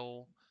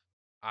well.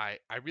 I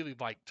really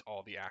liked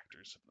all the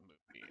actors of the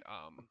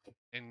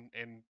movie.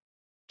 And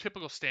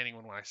typical standing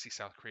when I see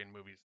South Korean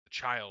movies, the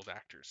child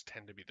actors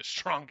tend to be the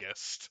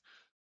strongest.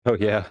 Oh Uh,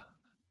 yeah.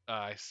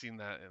 I've seen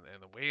that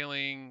in The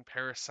Wailing,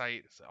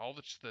 Parasite. All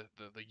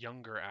the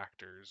younger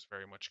actors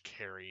very much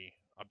carry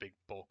a big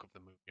bulk of the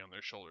movie on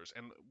their shoulders.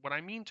 And what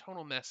I mean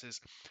tonal mess is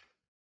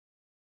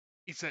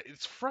it's that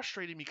it's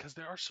frustrating because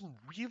there are some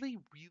really,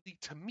 really,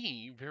 to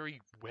me,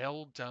 very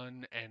well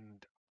done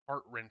and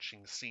heart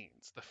wrenching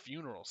scenes. The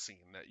funeral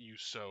scene that you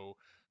so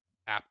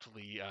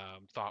aptly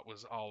thought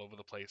was all over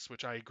the place,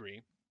 which I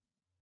agree,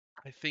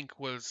 I think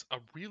was a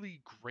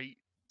really great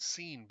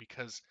scene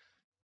because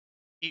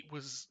it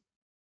was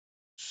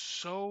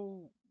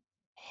so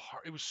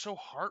it was so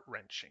heart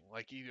wrenching.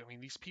 Like, I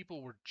mean, these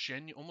people were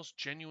almost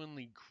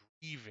genuinely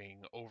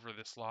grieving over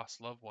this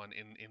lost loved one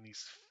in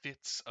these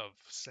fits of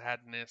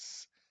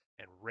sadness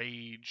and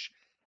rage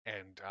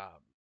and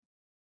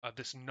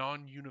this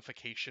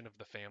non-unification of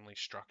the family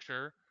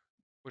structure,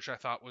 which I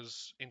thought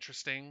was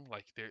interesting.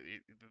 Like,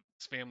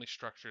 this family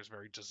structure is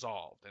very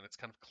dissolved, and it's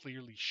kind of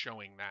clearly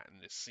showing that in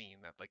this scene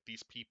that like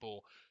these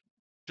people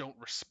don't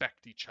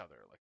respect each other.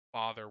 Like,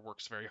 father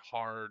works very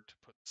hard to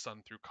put the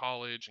son through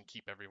college and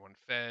keep everyone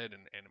fed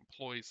and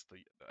employs the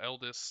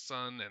eldest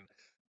son,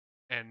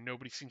 and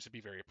nobody seems to be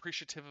very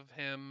appreciative of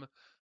him.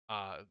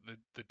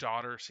 The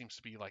daughter seems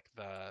to be like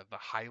the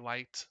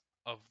highlight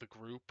of the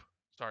group.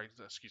 Sorry,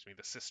 excuse me,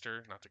 the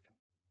sister, not to.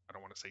 I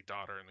don't want to say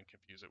daughter and then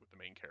confuse it with the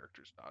main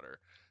character's daughter.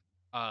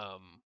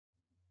 Um,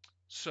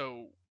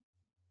 so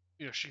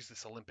she's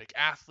this Olympic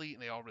athlete,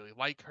 and they all really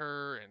like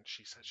her, and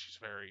she says she's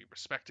very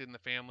respected in the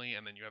family.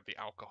 And then you have the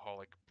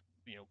alcoholic,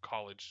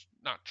 college,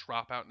 not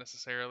dropout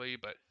necessarily,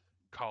 but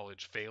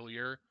college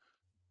failure.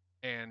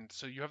 And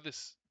so you have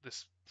this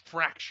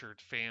fractured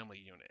family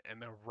unit,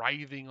 and they're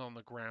writhing on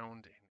the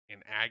ground in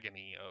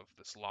agony of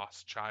this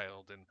lost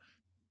child.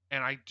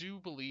 And I do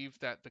believe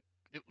that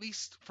at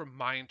least from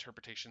my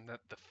interpretation, that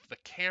the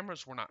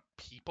cameras were not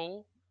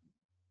people,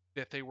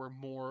 that they were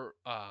more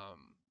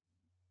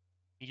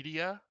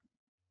media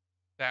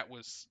that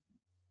was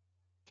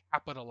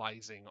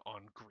capitalizing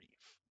on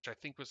grief, which I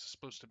think was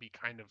supposed to be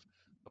kind of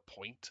the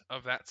point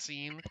of that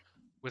scene,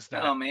 was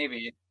Oh,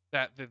 maybe.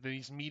 that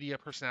these media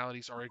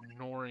personalities are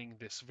ignoring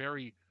this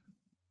very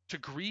to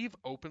grieve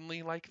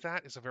openly like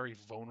that is a very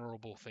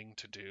vulnerable thing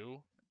to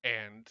do,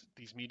 and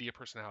these media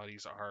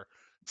personalities are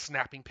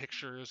snapping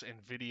pictures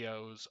and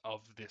videos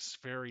of this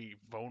very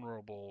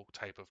vulnerable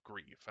type of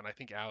grief. And I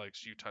think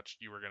Alex, you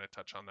were going to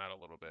touch on that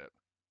a little bit.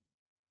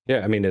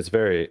 Yeah, I mean, it's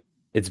very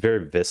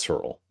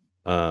visceral.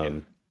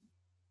 And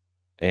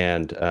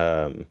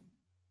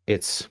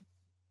it's,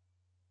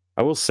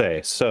 I will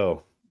say,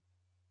 so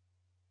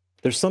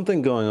there's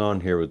something going on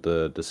here with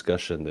the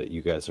discussion that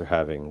you guys are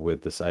having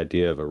with this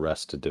idea of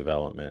arrested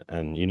development,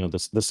 and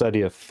this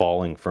idea of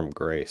falling from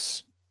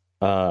grace.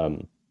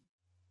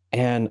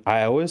 And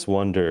I always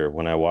wonder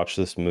when I watch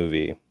this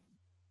movie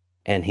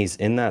and he's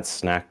in that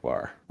snack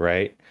bar,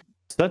 right?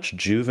 Such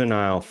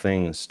juvenile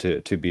things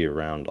to be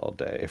around all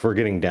day. If we're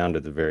getting down to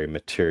the very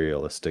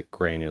materialistic,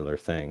 granular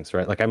things,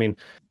 right? Like, I mean,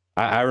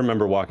 I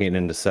remember walking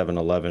into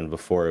 7-Eleven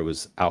before it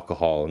was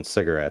alcohol and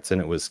cigarettes,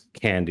 and it was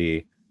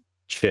candy,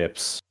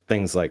 chips,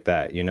 things like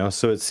that,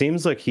 So it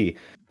seems like he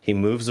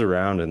moves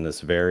around in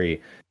this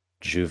very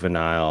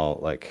juvenile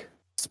like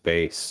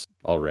space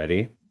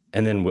already.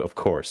 And then of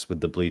course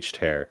with the bleached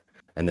hair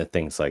and the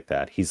things like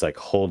that, he's like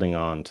holding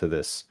on to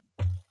this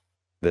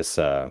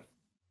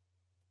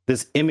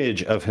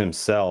image of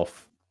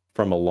himself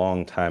from a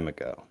long time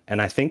ago.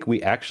 And I think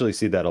we actually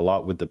see that a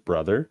lot with the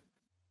brother.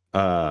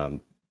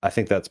 I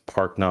think that's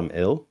Park Nam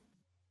Il.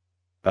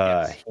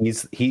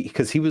 Yes.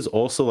 Because he was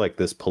also like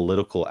this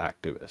political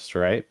activist,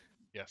 right?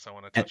 Yes, I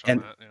want to touch on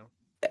that.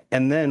 Yeah.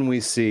 And then we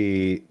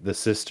see the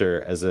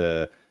sister as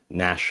a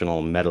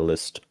national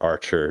medalist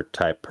archer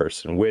type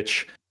person,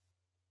 which,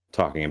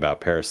 talking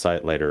about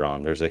Parasite later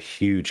on, there's a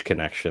huge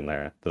connection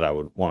there that I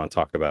would want to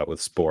talk about with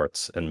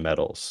sports and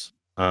medals.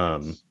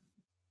 Yes.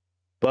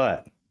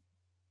 But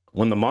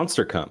when the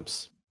monster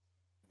comes,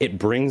 it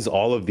brings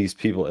all of these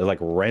people, it like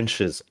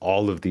wrenches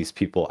all of these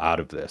people out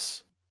of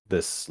this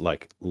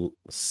like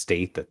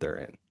state that they're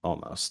in.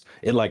 Almost,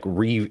 it like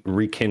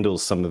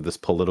rekindles some of this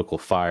political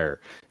fire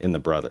in the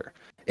brother.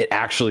 It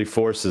actually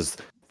forces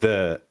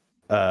the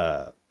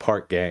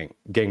Park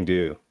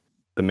Gang-do,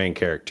 the main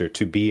character,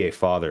 to be a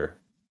father,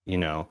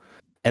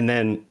 and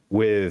then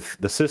with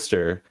the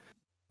sister,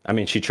 I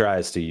mean, she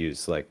tries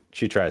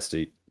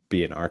to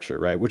be an archer,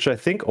 right? Which I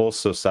think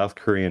also South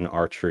Korean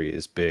archery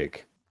is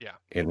big, Yeah,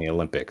 in the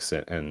Olympics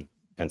and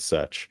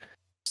such.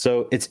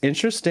 So it's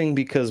interesting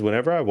because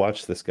whenever I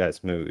watch this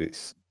guy's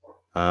movies,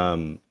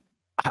 I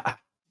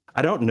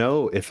don't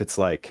know if it's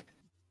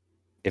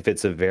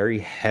a very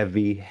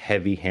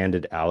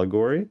heavy-handed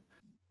allegory,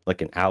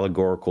 like an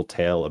allegorical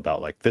tale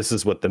about like this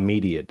is what the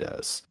media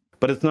does,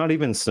 but it's not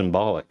even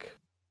symbolic,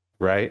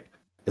 right?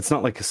 It's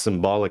not like a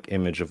symbolic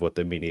image of what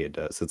the media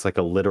does. It's like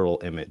a literal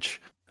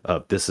image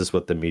of this is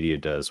what the media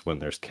does when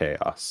there's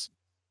chaos.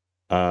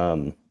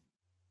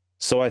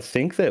 So I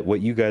think that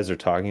what you guys are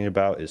talking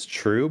about is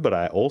true, but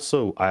I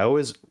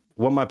always,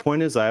 what my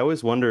point is, I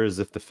always wonder is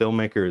if the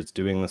filmmaker is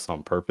doing this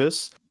on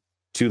purpose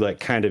to like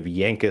kind of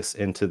yank us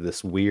into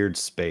this weird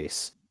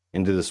space,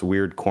 into this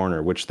weird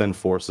corner, which then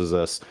forces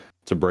us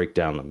to break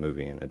down the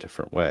movie in a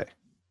different way.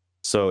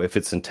 So if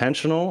it's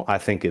intentional, I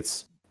think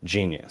it's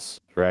genius,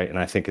 right? And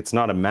I think it's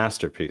not a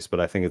masterpiece, but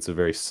I think it's a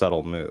very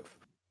subtle move.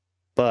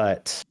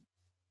 But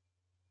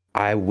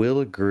I will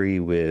agree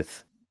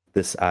with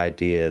this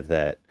idea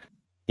that,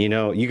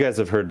 you guys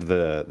have heard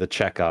the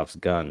Chekhov's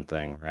gun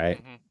thing,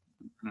 right?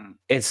 Mm-hmm.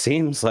 It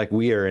seems like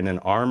we are in an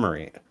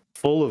armory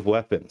full of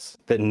weapons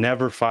that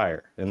never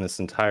fire in this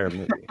entire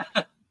movie.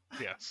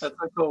 Yes. That's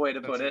a cool way to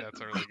put it. That's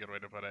a really good way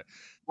to put it.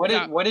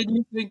 What did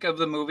you think of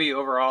the movie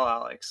overall,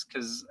 Alex?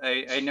 Because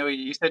I know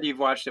you said you've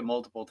watched it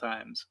multiple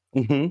times.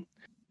 Mm-hmm.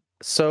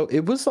 So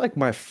it was like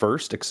my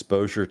first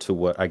exposure to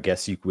what I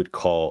guess you would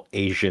call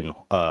Asian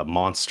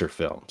monster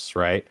films,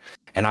 right?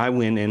 And I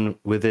went in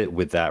with it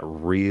with that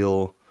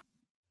real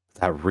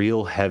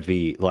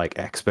heavy like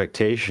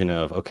expectation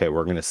of, okay,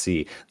 we're gonna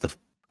see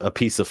a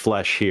piece of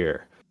flesh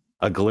here,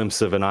 a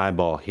glimpse of an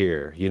eyeball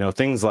here,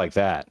 things like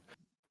that.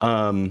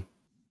 And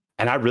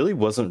I really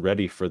wasn't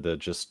ready for the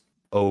just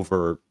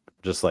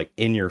like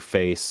in your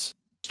face,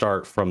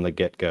 start from the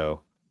get-go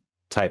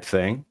type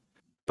thing.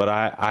 But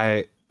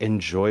I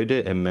enjoyed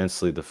it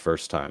immensely the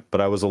first time,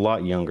 but I was a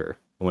lot younger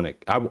when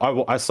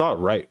I saw it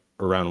right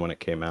around when it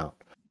came out.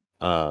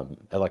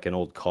 at like an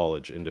old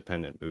college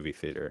independent movie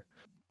theater.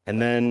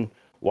 And then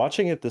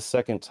watching it the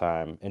second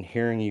time and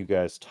hearing you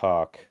guys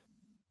talk,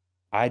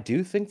 I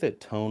do think that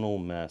tonal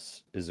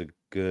mess is a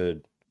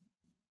good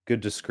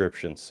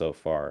description so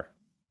far.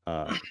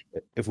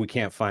 If we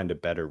can't find a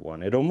better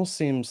one, it almost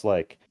seems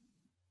like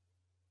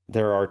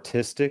their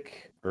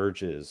artistic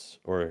urges,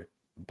 or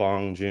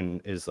Bong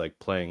Joon is like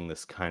playing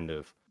this kind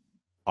of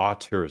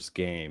auteur's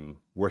game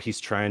where he's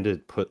trying to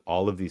put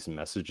all of these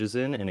messages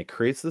in, and it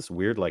creates this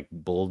weird like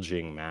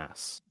bulging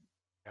mass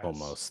Yes.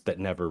 almost that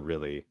never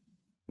really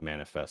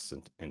manifests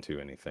into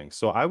anything.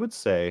 So I would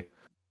say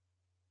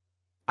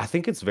I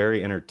think it's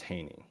very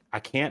entertaining. I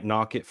can't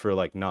knock it for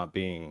like not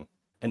being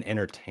an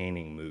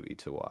entertaining movie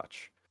to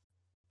watch.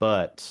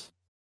 But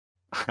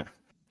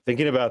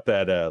thinking about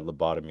that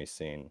lobotomy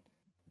scene,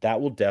 that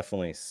will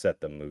definitely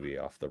set the movie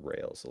off the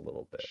rails a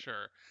little bit.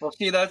 Sure. Well,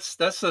 see, that's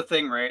the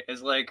thing, right?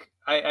 Is like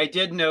I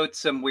did note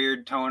some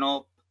weird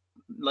tonal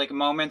like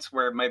moments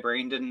where my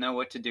brain didn't know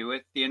what to do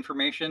with the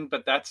information,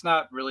 but that's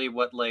not really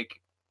what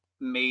like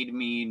made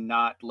me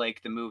not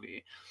like the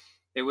movie.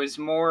 It was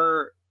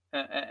more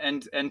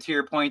and to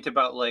your point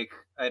about like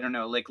I don't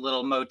know, like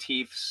little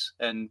motifs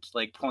and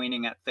like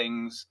pointing at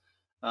things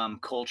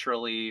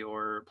culturally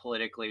or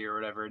politically or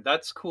whatever.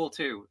 That's cool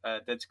too.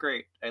 That's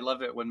great. I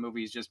love it when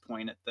movies just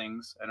point at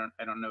things.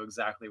 I don't know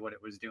exactly what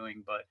it was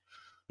doing, but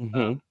Hmm.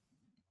 um,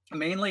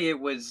 mainly it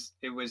was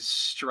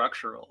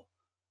structural.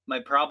 My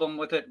problem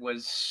with it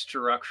was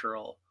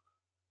structural,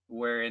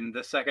 wherein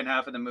the second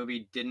half of the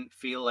movie didn't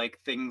feel like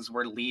things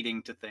were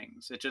leading to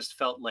things. It just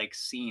felt like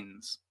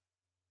scenes.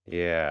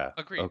 Yeah.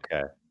 Agreed.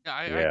 Okay.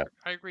 Yeah, Yeah.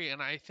 I agree,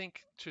 and I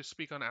think to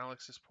speak on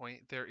Alex's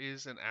point, there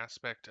is an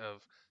aspect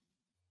of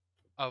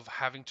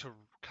having to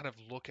kind of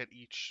look at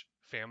each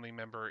family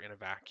member in a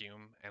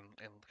vacuum and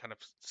kind of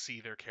see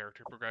their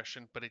character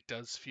progression, but it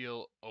does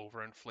feel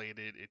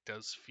overinflated. It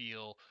does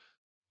feel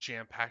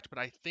jam-packed, but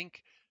I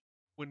think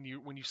when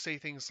you say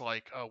things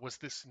like, "Oh, was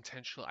this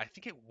intentional?" I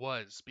think it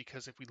was,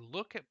 because if we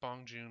look at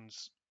Bong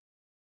Joon's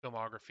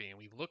filmography and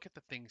we look at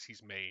the things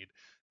he's made,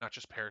 not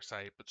just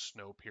Parasite but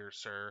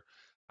Snowpiercer,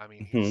 I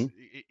mean, Hmm.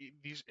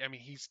 these. I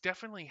mean, he's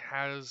definitely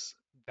has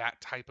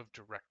that type of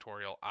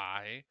directorial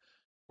eye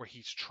where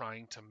he's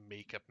trying to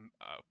make a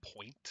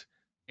point,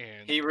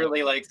 and He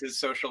really likes his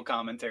social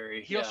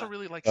commentary. he also Yeah.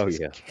 really likes Oh his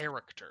yeah.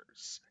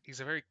 characters. He's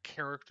a very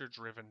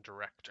character-driven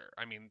director.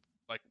 I mean,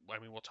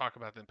 we'll talk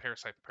about it in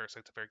Parasite.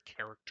 Parasite's a very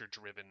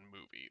character-driven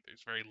movie.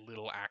 There's very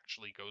little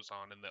actually goes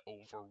on in the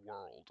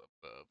overworld of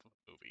the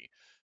movie.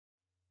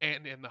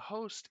 And in The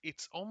Host,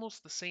 it's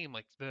almost the same.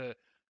 Like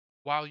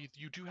while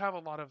you do have a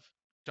lot of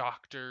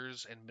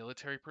doctors and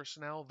military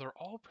personnel, they're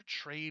all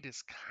portrayed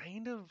as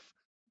kind of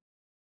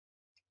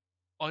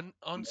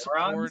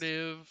Morons?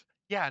 unsupportive,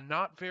 yeah,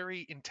 not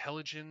very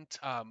intelligent,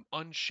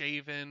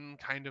 unshaven,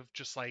 kind of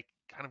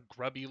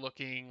grubby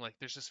looking. Like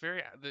there's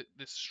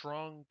this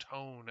strong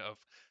tone of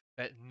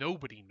that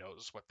nobody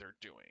knows what they're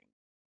doing.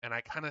 And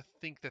I kind of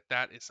think that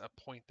that is a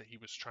point that he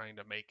was trying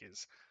to make,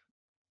 is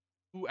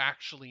who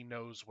actually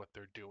knows what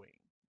they're doing.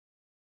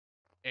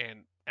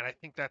 And I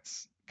think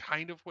that's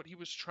kind of what he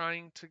was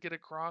trying to get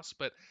across.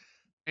 But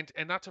and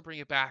not to bring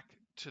it back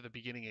to the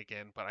beginning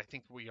again, but I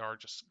think we are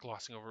just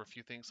glossing over a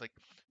few things. Like,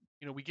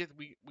 we get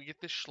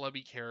this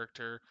schlubby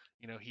character.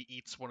 He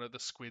eats one of the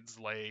squid's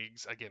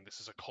legs. Again, this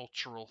is a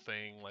cultural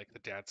thing. Like the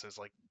dad says,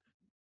 like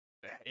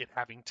it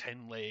having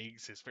 10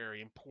 legs is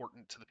very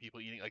important to the people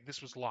eating. Like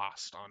this was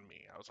lost on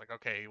me. I was like,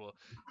 okay, well,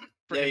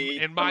 for Yeah, he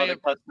eats some of the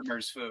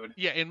customers' food.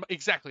 yeah,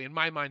 exactly, in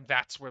my mind,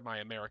 that's where my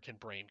American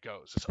brain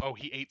goes. It's, oh,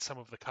 he ate some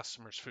of the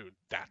customer's food.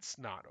 That's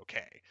not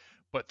okay.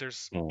 But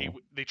Mm.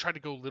 they try to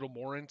go a little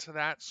more into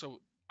that.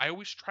 So I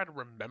always try to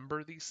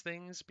remember these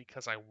things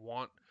because I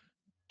want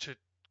to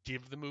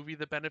give the movie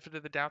the benefit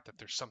of the doubt that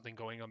there's something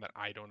going on that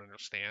I don't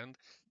understand.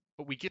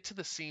 But we get to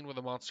the scene where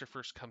the monster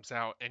first comes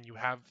out, and you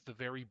have the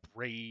very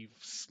brave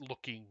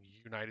looking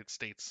United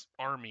States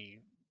Army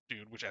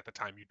dude, which at the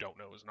time you don't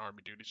know is an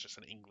army dude. He's just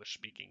an English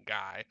speaking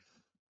guy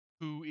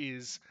who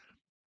is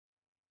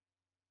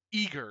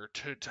eager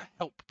to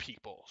help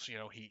people.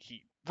 So,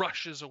 he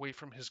rushes away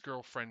from his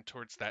girlfriend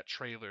towards that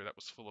trailer that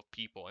was full of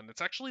people. And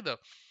it's actually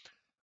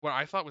what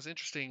I thought was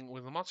interesting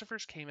when the monster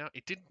first came out,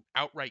 it didn't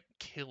outright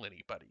kill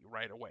anybody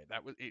right away.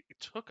 It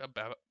took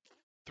about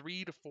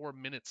 3 to 4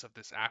 minutes of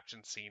this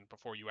action scene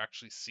before you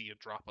actually see a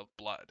drop of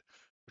blood,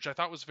 which I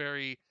thought was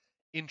very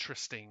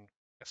interesting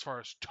as far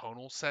as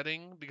tonal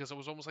setting, because it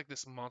was almost like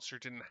this monster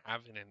didn't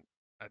have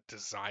a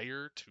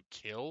desire to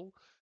kill.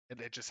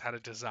 It just had a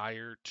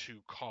desire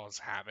to cause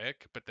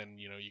havoc. But then,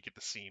 you get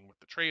the scene with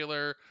the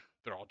trailer.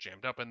 They're all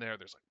jammed up in there.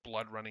 There's like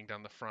blood running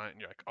down the front,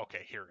 and you're like,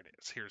 okay, here it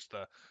is. Here's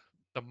the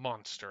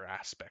monster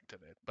aspect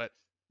of it. But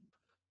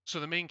so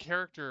the main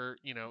character,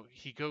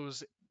 he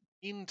goes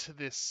into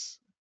this,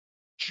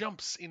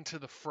 jumps into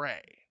the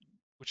fray,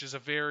 which is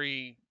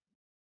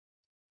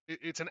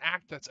it's an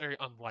act that's very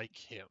unlike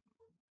him.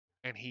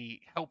 And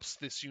he helps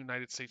this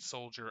United States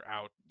soldier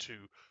out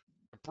to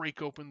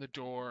break open the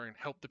door and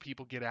help the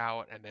people get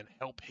out, and then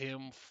help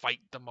him fight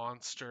the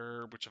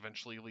monster, which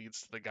eventually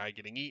leads to the guy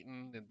getting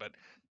eaten.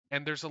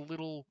 And there's a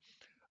little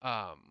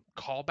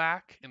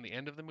callback in the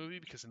end of the movie,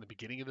 because in the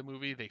beginning of the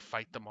movie they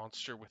fight the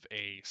monster with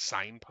a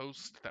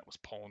signpost that was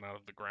pulling out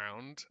of the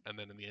ground, and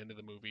then in the end of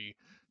the movie,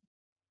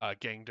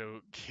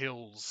 Gangdo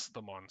kills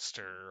the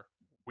monster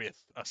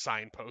with a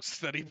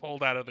signpost that he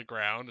pulled out of the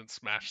ground and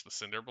smashed the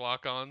cinder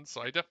block on.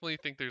 So I definitely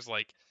think there's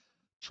like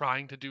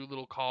trying to do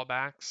little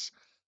callbacks.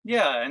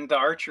 Yeah, and the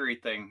archery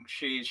thing.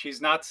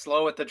 She's not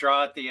slow at the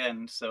draw at the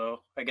end,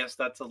 so I guess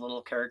that's a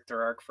little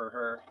character arc for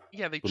her.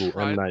 Yeah, they Little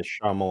M tried. Night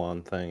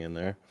Shyamalan thing in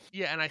there.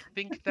 Yeah, and I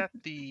think that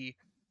the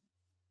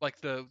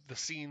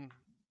scene,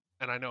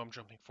 and I know I'm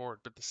jumping forward,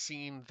 but the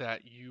scene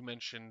that you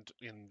mentioned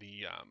in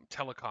the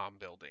telecom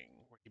building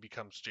where he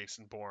becomes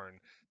Jason Bourne,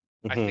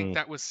 I think Mhm,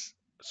 that was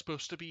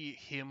supposed to be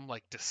him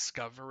like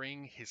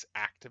discovering his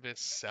activist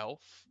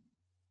self,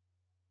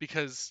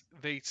 because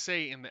they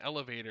say in the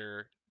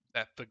elevator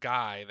that the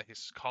guy, that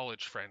his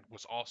college friend,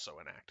 was also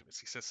an activist.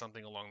 He says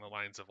something along the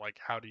lines of like,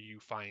 "How do you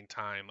find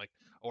time?" Like,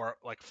 or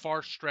like,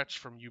 far stretch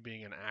from you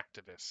being an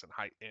activist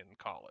in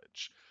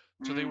college.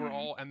 So they were Mm.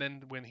 all, and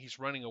then when he's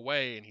running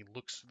away and he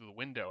looks through the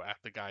window at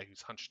the guy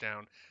who's hunched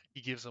down,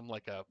 he gives him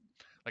like a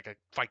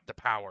fight the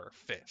power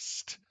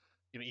fist.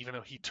 Even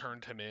though he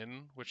turned him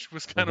in, which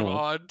was kind of mhm,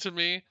 odd to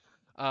me.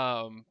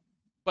 Um,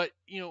 but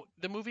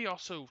the movie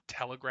also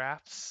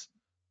telegraphs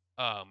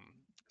um,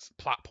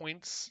 plot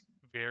points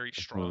very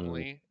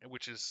mhm. strongly,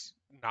 which is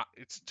not,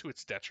 it's to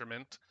its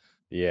detriment,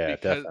 Yeah,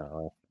 because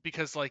definitely.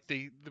 like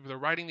they're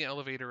riding the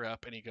elevator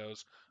up and he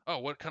goes, "Oh,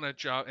 what kind of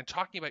job?" And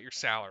talking about your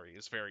salary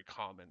is very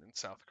common in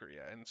South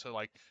Korea. And so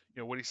like,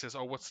 what he says,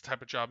 "Oh, what's the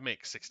type of job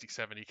make 60,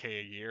 70K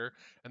a year?"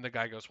 And the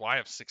guy goes, "Well, I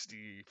have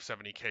 60,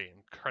 70K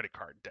in credit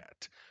card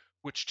debt."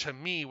 Which to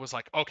me was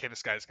like, okay,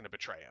 this guy's going to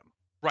betray him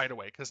right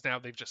away, because now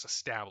they've just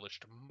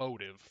established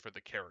motive for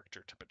the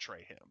character to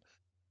betray him.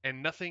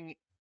 And nothing,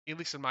 at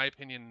least in my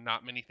opinion,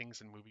 not many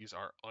things in movies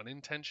are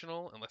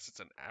unintentional unless it's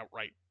an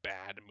outright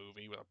bad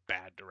movie with a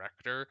bad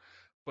director.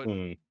 But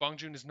Mm, Bong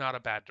Joon is not a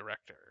bad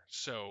director,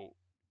 so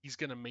he's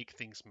gonna make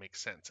things make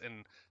sense.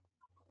 And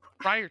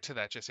prior to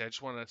that, Jesse, I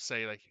just want to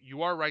say, like,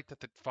 you are right that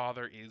the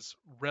father is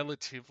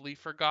relatively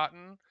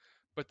forgotten,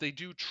 but they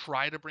do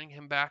try to bring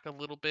him back a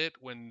little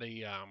bit when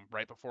they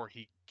right before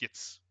he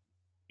gets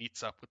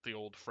meets up with the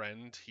old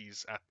friend.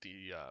 He's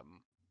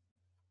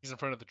in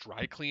front of the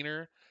dry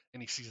cleaner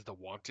and he sees the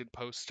wanted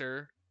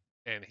poster,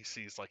 and he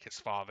sees like his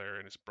father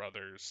and his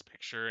brother's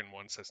picture, and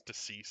one says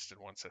deceased and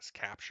one says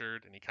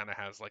captured, and he kind of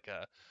has like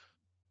a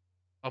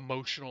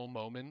emotional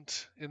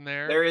moment in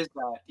there. There is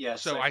that.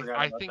 Yes, So I I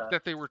forgot I about think that.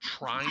 that they were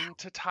trying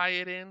to tie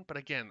it in, but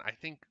again, I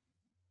think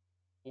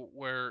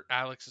where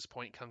Alex's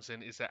point comes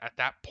in is that at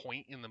that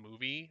point in the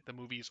movie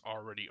is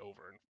already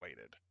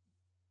overinflated.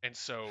 And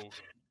so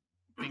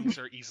things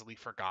are easily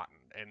forgotten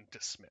and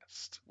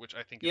dismissed, which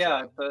I think is a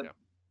Yeah, the yeah.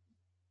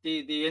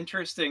 the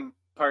interesting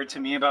part to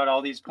me about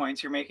all these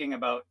points you're making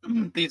about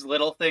these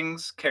little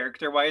things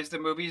character wise the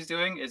movie's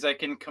doing is I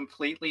can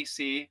completely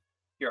see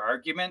your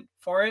argument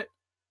for it,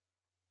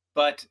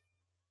 but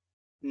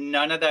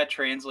none of that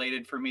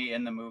translated for me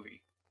in the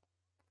movie.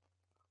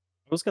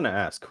 I was gonna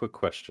ask, quick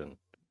question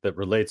that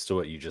relates to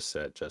what you just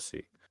said,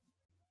 Jesse.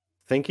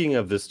 Thinking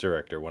of this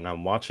director, when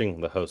I'm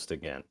watching The Host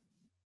again,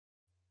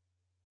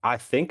 I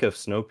think of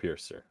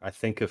Snowpiercer, I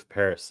think of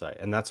Parasite,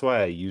 and that's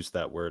why I use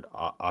that word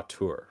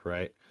auteur,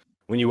 right?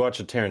 When you watch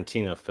a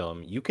Tarantino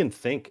film, you can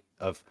think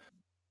of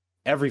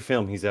every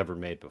film he's ever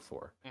made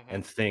before Hmm.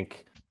 and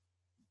think,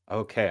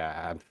 okay,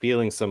 I'm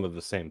feeling some of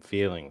the same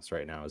feelings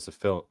right now as a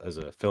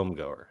film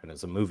goer and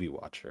as a movie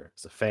watcher,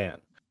 as a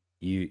fan.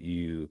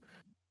 You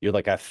you're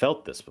like, I've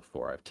felt this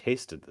before, I've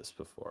tasted this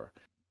before.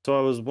 So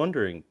I was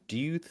wondering, do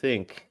you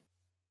think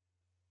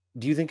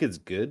it's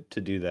good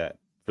to do that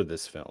for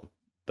this film,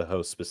 the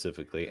host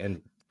specifically,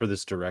 and for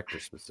this director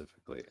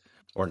specifically,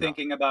 or not?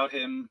 Thinking about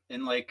him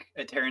in like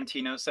a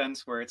Tarantino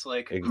sense where it's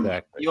like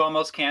Exactly. you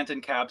almost can't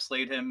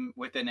encapsulate him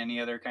within any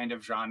other kind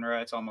of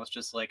genre. It's almost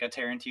just like a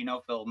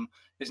Tarantino film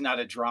is not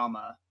a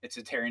drama, it's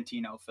a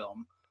Tarantino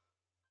film.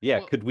 Yeah,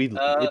 Well,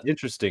 Uh it's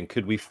interesting.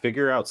 Could we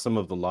figure out some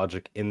of the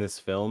logic in this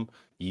film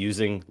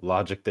using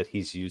logic that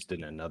he's used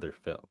in another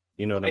film?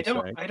 You know what I'm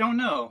saying? I don't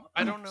know.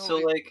 I don't know So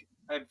it. like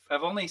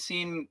I've only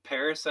seen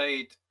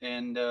Parasite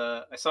and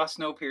I saw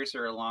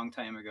Snowpiercer a long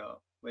time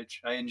ago,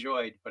 which I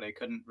enjoyed, but I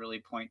couldn't really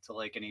point to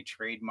like any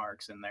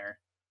trademarks in there.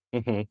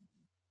 Hmm.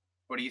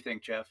 What do you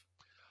think, Jeff?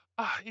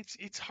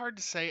 It's hard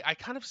to say. I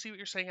kind of see what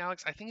you're saying,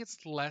 Alex. I think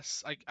it's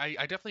less. I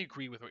definitely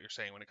agree with what you're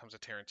saying when it comes to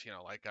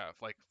Tarantino.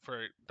 Like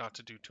for not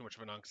to do too much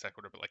of a non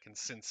sequitur, but like in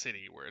Sin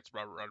City, where it's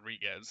Robert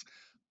Rodriguez,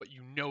 but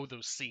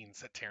those scenes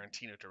that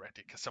Tarantino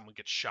directed because someone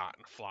gets shot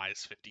and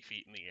flies 50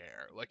 feet in the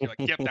air. Like you're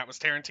like, yep, that was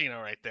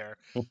Tarantino right there.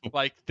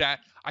 Like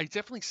that. I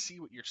definitely see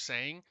what you're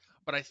saying,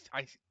 but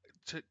I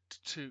to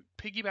to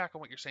piggyback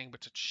on what you're saying,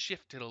 but to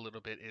shift it a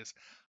little bit is,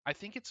 I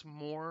think it's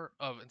more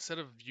of, instead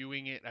of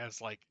viewing it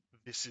as like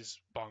this is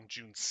Bong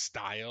Joon's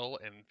style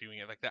and viewing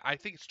it like that, I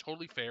think it's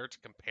totally fair to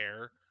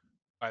compare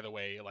by the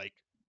way, like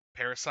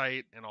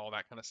Parasite and all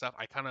that kind of stuff.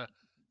 I kind of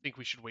think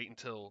we should wait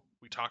until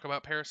we talk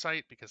about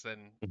Parasite because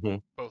then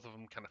Hmm. both of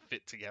them kind of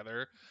fit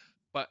together.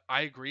 But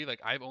I agree.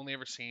 Like I've only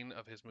ever seen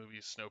of his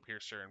movies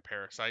Snowpiercer and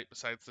Parasite.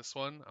 Besides this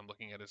one, I'm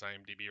looking at his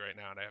IMDb right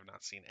now, and I have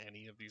not seen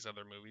any of these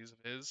other movies of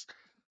his.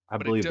 I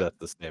But it believe do, that's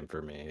the same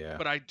for me. Yeah.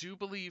 but I do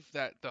believe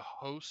that The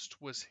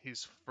Host was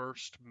his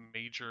first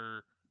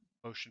major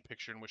motion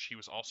picture in which he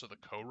was also the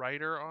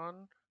co-writer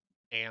on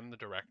and the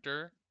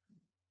director,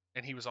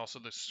 and he was also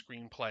the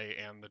screenplay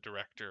and the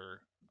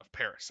director of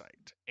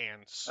Parasite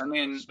and I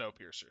mean,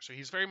 Snowpiercer. So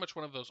he's very much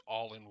one of those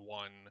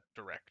all-in-one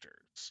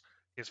directors.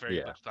 He has very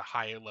Yeah, much the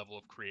high level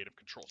of creative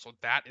control. So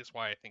that is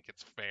why I think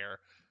it's fair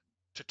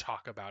to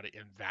talk about it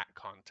in that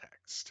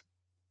context.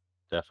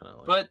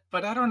 definitely.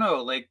 but I don't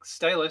know. Like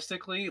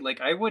stylistically,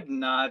 like I would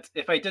not,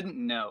 if I didn't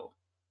know,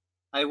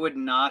 I would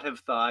not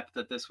have thought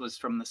that this was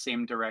from the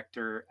same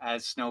director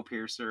as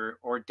Snowpiercer,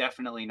 or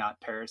definitely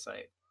not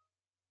Parasite.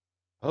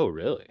 Oh,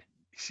 really?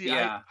 See,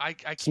 Yeah, I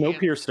can't.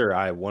 Snowpiercer,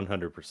 I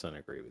 100%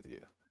 agree with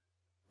you.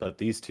 But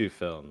these two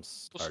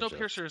films Well, are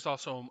just, Snowpiercer is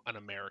also an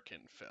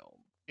American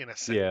film in a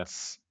yeah.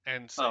 sense,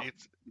 and so oh,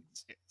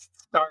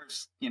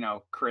 stars,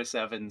 Chris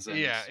Evans and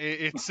yeah,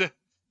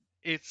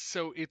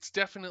 it's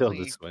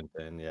Tilda definitely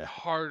Swinton, yeah.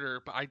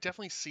 harder, but I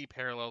definitely see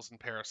parallels in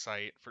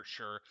Parasite for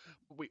sure.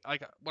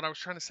 Like what I was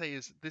trying to say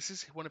is this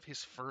is one of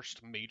his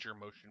first major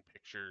motion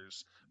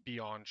pictures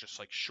beyond just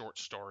like short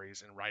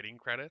stories and writing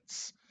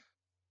credits.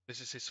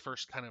 This is his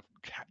first kind of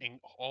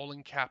all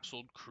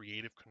encapsulated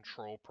creative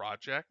control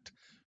project.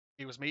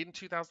 It was made in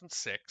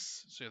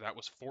 2006, so that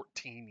was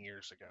 14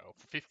 years ago,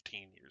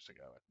 15 years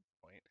ago at this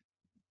point.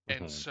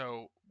 And Hmm.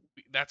 so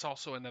that's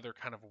also another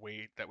kind of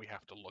way that we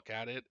have to look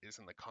at it is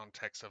in the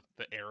context of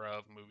the era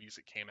of movies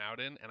it came out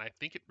in. And I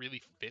think it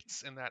really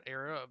fits in that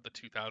era of the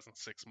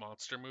 2006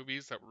 monster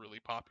movies that were really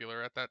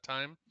popular at that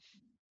time.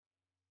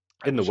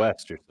 I In the wish I,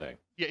 West, you're saying.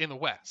 yeah, in the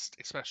West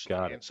especially.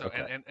 Got And it. so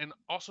Okay. and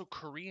also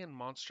Korean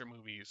monster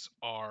movies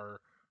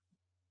are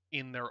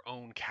in their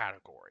own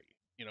category.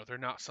 You know, they're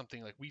not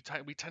something like we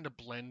tend to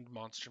blend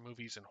monster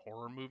movies and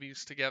horror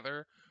movies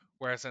together,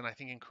 whereas then I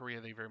think in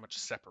Korea they very much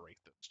separate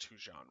those two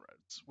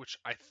genres, which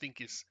I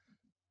think is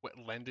what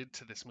lended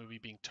to this movie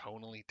being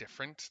tonally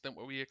different than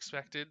what we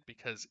expected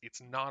because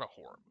it's not a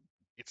horror movie.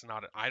 It's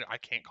not I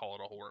can't call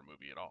it a horror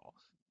movie at all.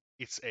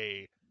 It's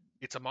a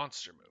it's a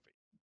monster movie.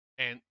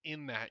 And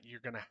in that you're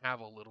going to have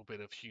a little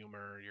bit of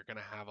humor, you're going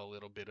to have a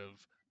little bit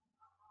of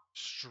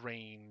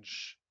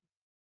strange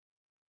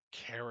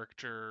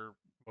character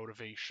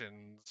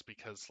motivations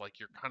because like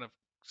you're kind of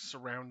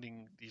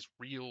surrounding these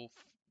real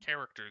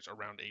characters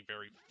around a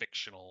very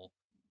fictional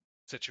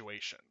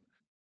situation.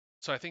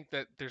 So I think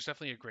that there's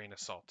definitely a grain of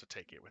salt to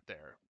take it with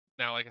there.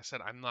 Now, like I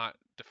said, I'm not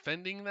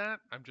defending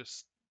that. I'm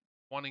just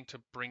wanting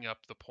to bring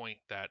up the point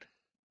that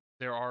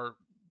there are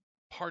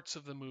parts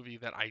of the movie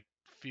that I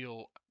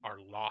feel are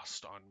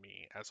lost on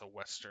me as a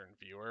Western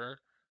viewer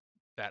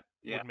that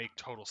yeah, would make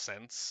total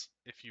sense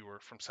if you were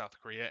from South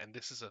Korea. And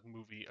this is a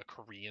movie, a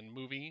Korean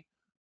movie.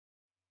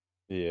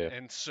 Yeah.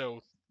 And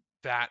so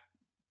that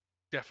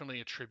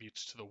definitely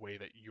attributes to the way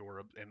that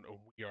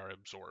we are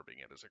absorbing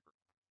it as a group.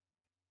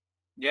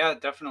 yeah,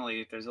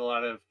 definitely. There's a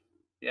lot of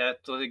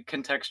like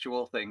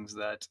contextual things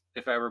that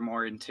if I were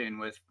more in tune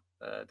with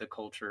the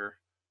culture,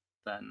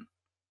 then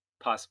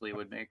possibly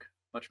would make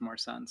much more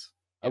sense.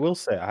 I Yeah. will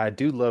say, I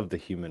do love the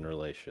human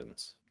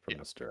relations from Yeah.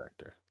 this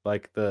director.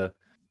 Like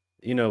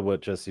you know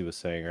what Jesse was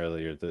saying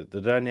earlier, the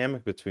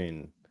dynamic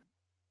between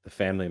the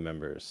family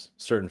members,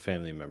 certain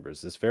family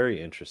members, is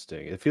very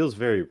interesting. It feels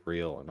very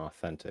real and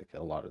authentic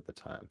a lot of the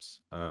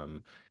times.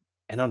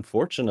 And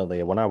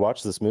unfortunately, when I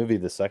watched this movie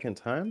the second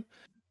time,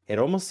 it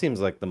almost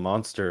seems like the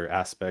monster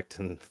aspect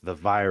and the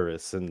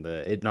virus and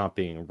the it not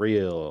being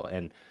real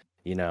and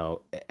you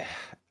know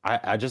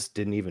I just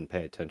didn't even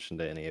pay attention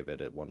to any of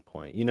it at one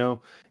point. You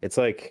know, it's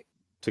like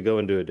to go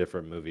into a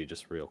different movie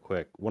just real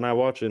quick. When I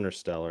watch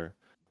Interstellar,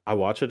 I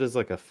watch it as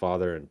like a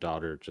father and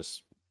daughter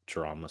just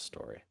drama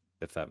story,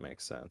 if that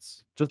makes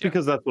sense. Just Yeah.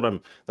 because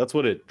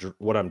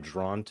what I'm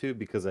drawn to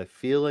because I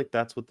feel like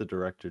that's what the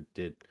director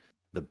did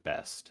the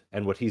best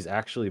and what he's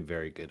actually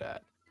very good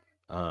at.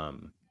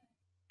 Um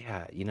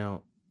yeah,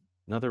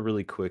 another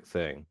really quick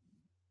thing.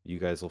 You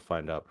guys will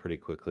find out pretty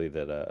quickly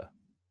that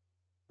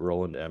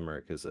Roland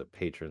Emmerich is a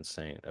patron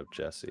saint of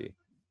Jesse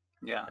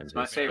Yeah, and it's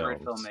my his Yeah. favorite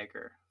films.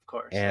 filmmaker, of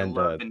course. I And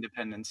love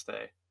Independence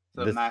Day.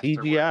 It's a the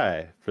masterwork.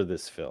 CGI for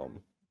this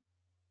film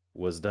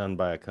was done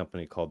by a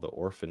company called The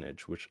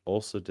Orphanage, which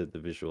also did the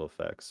visual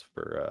effects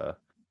for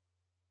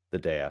The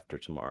Day After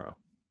Tomorrow.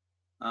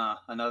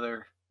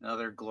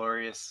 Another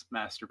glorious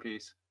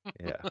masterpiece.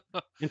 Yeah.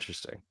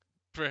 Interesting.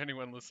 For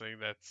anyone listening,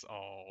 that's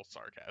all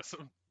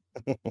sarcasm.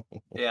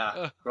 Yeah,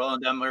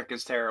 Roland Emmerich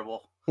is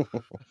terrible.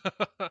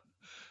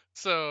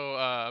 So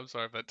I'm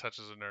sorry if that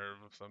touches a nerve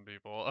of some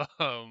people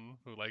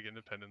who like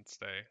Independence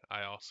Day.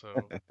 I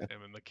also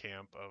am in the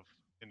camp of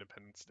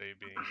Independence Day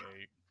being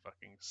a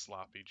fucking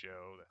sloppy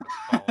Joe that has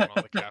fallen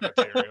on the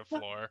cafeteria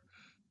floor.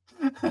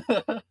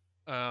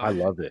 I Um,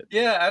 love it.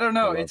 Yeah, I don't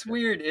I know. love It's it.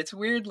 weird. It's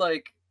weird.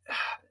 Like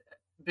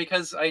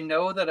because I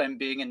know that I'm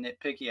being a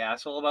nitpicky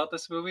asshole about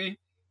this movie,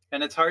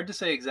 and it's hard to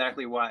say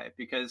exactly why.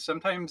 Because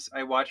sometimes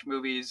I watch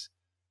movies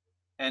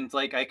and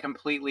like I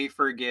completely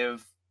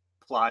forgive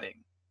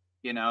plotting,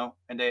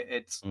 and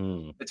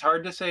Mm. it's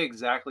hard to say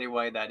exactly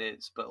why that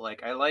is. But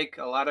like I like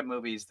a lot of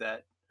movies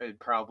that would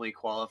probably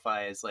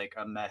qualify as like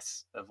a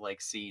mess of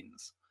like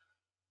scenes.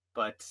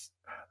 But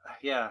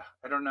yeah,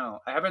 I don't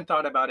know. I haven't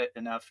thought about it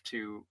enough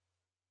to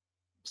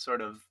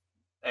sort of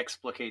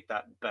explicate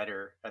that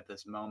better at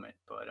this moment.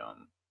 But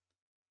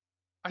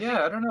I yeah,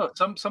 think I don't know.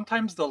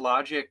 Sometimes the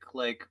logic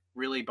like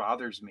really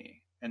bothers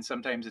me, and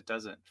sometimes it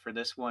doesn't. For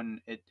this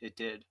one, it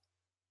did.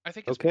 I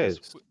think it's Okay. because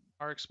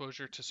our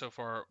exposure to so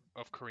far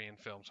of Korean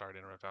films, sorry to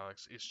interrupt,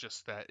 Alex, is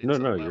just that No, it's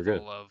a no, you're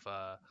good. level of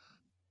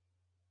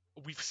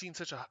we've seen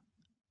such a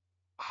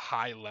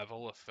high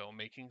level of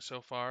filmmaking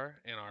so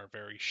far in our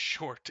very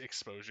short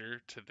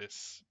exposure to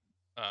this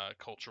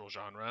cultural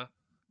genre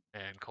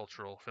and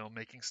cultural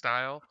filmmaking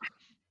style,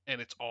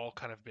 and it's all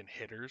kind of been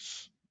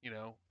hitters.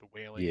 The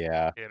Wailing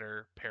Yeah.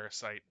 hitter,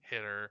 Parasite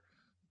hitter,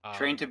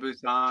 Train um, to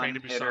Train to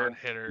Busan, Busan hitter.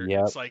 hitter. Yep.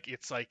 It's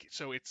like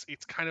so it's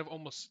kind of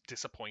almost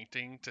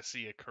disappointing to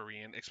see a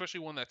Korean,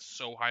 especially one that's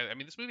so high. I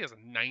mean, this movie has a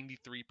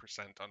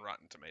 93% on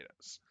Rotten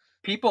Tomatoes.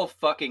 People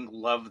fucking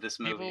love this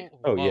movie. People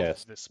Oh, love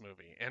yes. this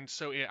movie, and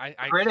so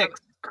I kind of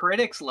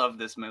Critics love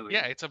this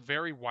yeah, movie. it's a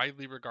very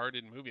widely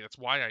regarded movie. That's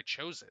why I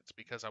chose it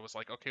because I was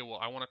like, okay, well,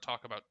 I want to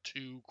talk about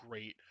two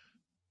great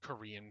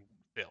Korean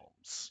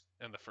films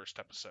in the first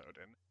episode,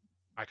 and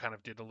I kind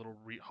of did a little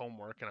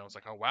homework, and I was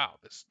like, oh wow,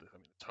 I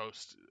mean,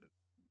 Toast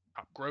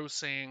top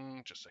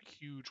grossing, just a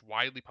huge,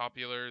 widely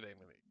popular. I mean,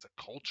 it's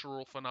a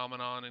cultural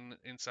phenomenon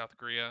in South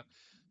Korea.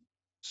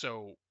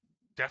 So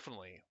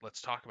definitely,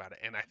 let's talk about it.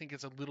 And I think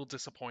it's a little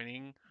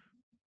disappointing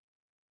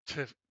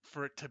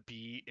for it to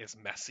be as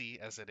messy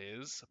as it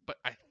is, but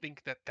I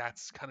think that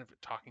that's kind of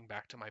talking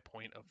back to my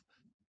point of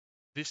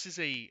this is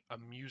a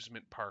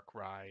amusement park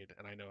ride,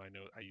 and I know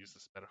I use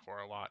this metaphor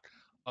a lot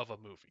of a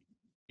movie.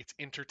 It's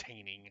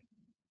entertaining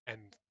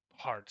and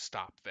hard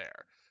stop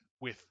there.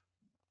 With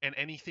and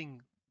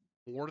anything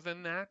more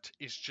than that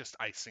is just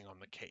icing on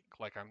the cake.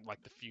 Like I'm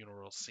like the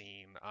funeral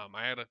scene.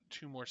 I had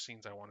two more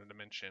scenes I wanted to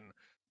mention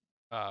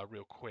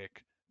real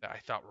quick that I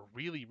thought were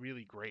really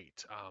really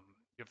great.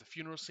 You have the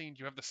funeral scene.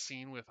 You have the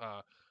scene with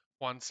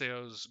Juan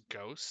Seo's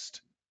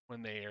ghost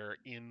when they are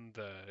in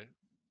the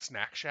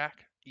snack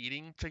shack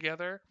eating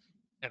together,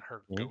 and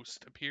her Mm.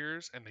 ghost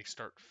appears and they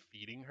start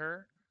feeding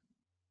her.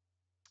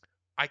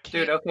 I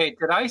Dude, can't. okay,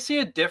 did I see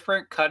a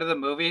different cut of the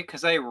movie?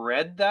 Because I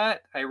read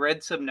that. I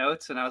read some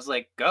notes and I was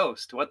like,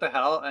 Ghost, what the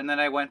hell? And then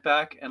I went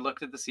back and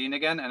looked at the scene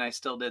again and I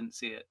still didn't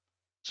see it.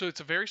 So it's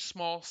a very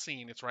small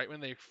scene. It's right when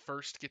they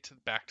first get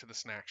back to the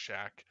snack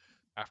shack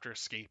after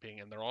escaping,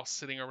 and they're all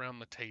sitting around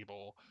the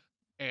table,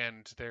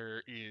 and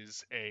they're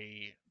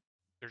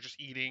just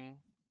eating,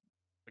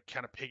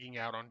 kind of pigging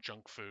out on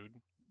junk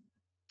food,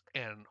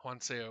 and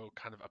Hwanseo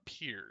kind of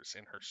appears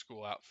in her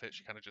school outfit.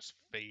 She kind of just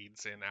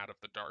fades in out of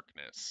the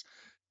darkness.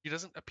 She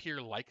doesn't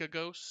appear like a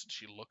ghost.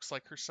 She looks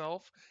like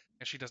herself,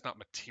 and she does not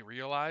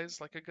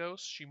materialize like a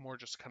ghost. She more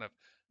just kind of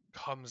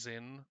comes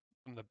in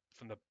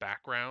from the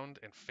background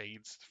and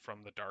fades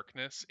from the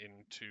darkness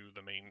into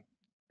the main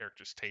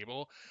character's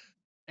table,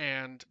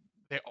 and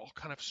they all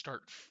kind of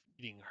start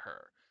feeding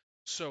her.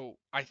 So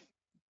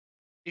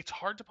it's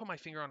hard to put my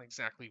finger on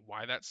exactly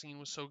why that scene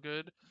was so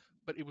good,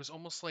 but it was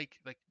almost like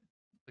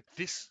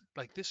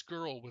this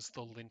girl was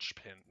the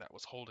linchpin that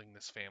was holding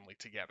this family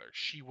together.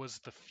 She was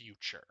the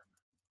future.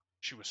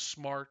 She was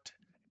smart,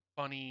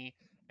 funny,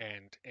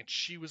 and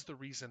she was the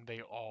reason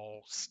they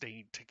all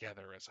stayed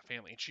together as a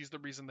family. And she's the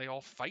reason they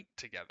all fight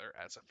together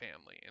as a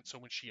family. And so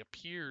when she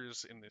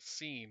appears in this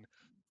scene,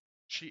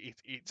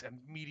 it's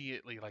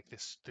immediately like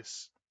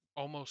this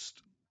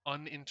almost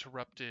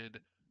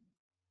uninterrupted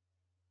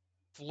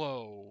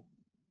flow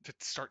to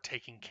start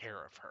taking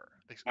care of her.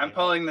 I'm They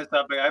all pulling this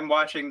up. I'm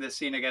watching this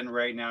scene again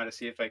right now to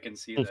see if I can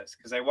see this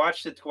because I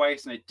watched it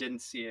twice and I didn't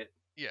see it.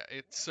 yeah,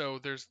 it's so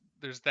there's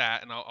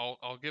that, and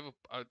I'll give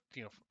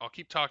I'll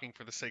keep talking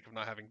for the sake of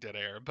not having dead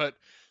air, but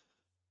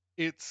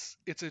it's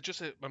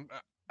an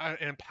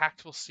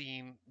impactful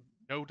scene,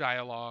 no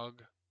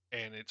dialogue,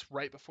 and it's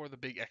right before the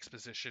big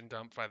exposition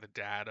dump by the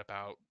dad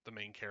about the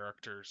main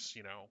character's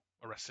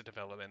arrested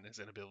development, his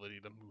inability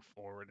to move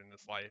forward in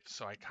his life.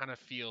 So I kind of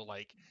feel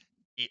like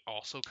it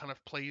also kind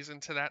of plays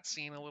into that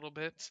scene a little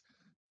bit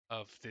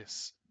of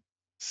this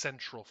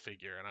central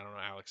figure. And I don't know,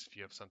 Alex, if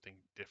you have something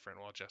different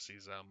while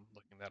Jesse's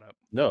looking that up.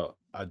 No,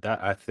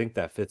 I think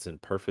that fits in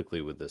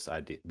perfectly with this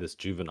idea, this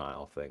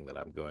juvenile thing that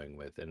I'm going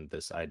with, and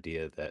this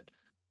idea that,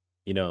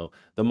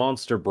 the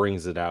monster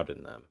brings it out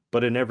in them.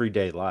 But in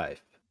everyday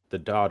life, the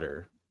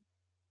daughter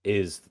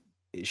is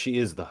she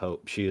is the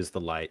hope, she is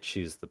the light,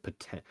 she's the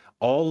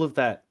all of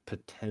that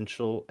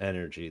potential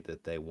energy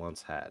that they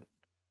once had,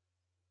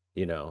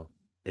 you know,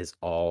 is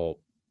all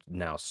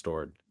now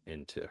stored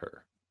into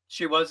her.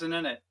 She wasn't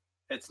in it.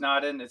 It's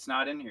not in. It's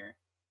not in here.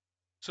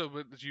 So,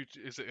 but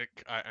is it?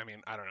 I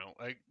mean, I don't know.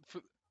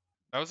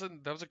 that was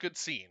a good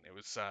scene. It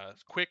was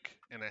quick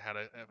and it had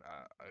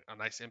a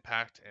nice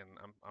impact. And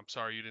I'm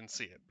sorry you didn't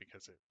see it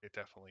because it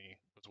definitely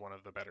was one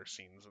of the better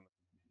scenes.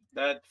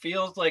 That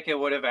feels like it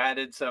would have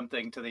added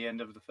something to the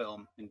end of the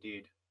film,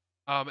 indeed.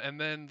 And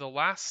then the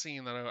last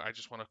scene that I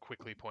just want to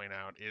quickly point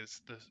out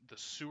is the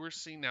sewer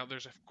scene. Now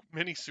there's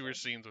many sewer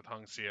scenes with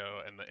Hong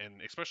Seo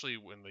and especially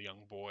when the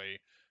young boy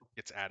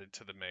gets added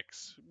to the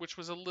mix, which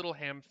was a little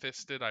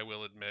ham-fisted, I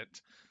will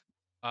admit.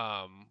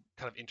 Kind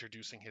of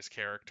introducing his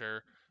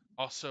character.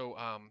 Also,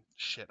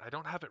 shit, I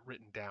don't have it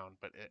written down,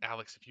 but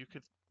Alex,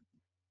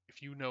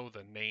 if you know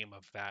the name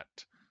of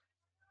that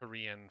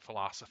Korean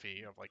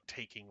philosophy of like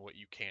taking what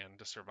you can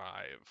to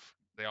survive,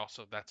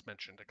 that's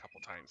mentioned a couple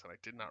times, and I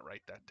did not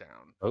write that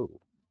down. Oh,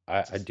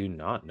 It's I do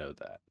not know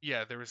that.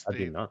 yeah, there was I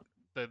do not.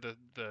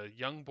 the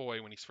young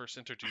boy when he's first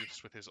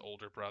introduced with his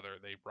older brother.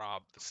 They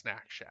rob the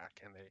snack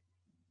shack,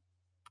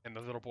 and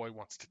the little boy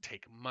wants to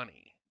take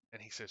money.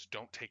 And he says,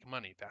 "Don't take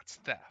money. That's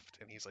theft."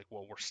 And he's like,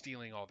 "Well, we're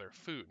stealing all their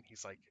food." And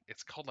he's like,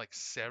 "It's called like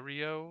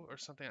serio or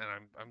something."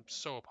 And I'm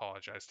so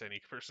apologize to any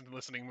person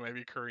listening who may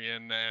be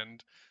Korean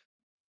and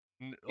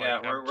like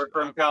Yeah, we're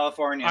from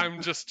California.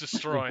 I'm just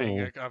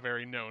destroying a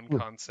very known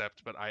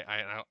concept, but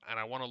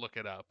I want to look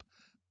it up.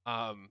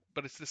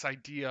 But it's this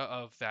idea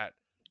of that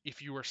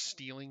if you are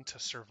stealing to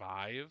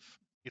survive,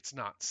 it's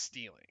not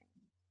stealing.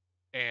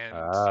 And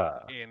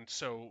Ah,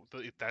 so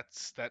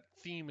that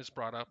theme is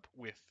brought up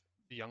with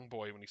the young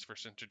boy when he's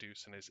first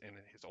introduced and his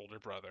older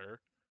brother.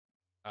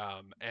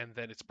 And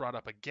then it's brought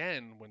up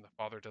again when the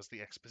father does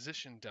the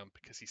exposition dump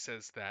because he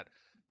says that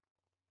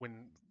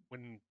when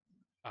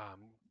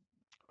um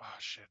oh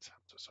shit,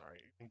 I'm so sorry.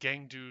 When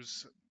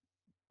Gangdu's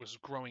was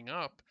growing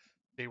up,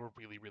 they were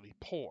really, really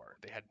poor.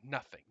 They had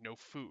nothing, no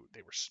food.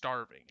 They were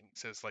starving. And he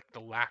says like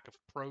the lack of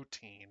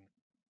protein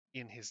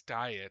in his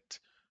diet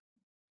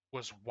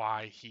was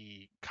why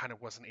he kind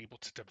of wasn't able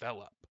to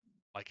develop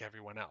like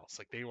everyone else.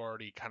 Like they were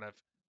already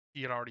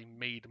he had already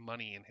made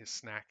money in his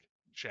snack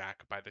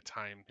shack by the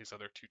time his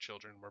other two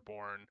children were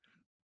born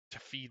to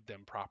feed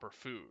them proper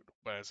food.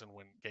 Whereas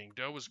when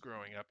Gangdo was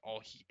growing up, all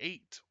he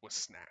ate was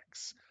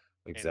snacks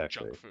and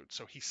junk exactly. food.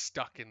 So he's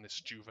stuck in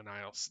this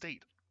juvenile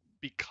state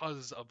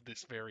because of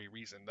this very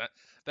reason.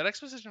 That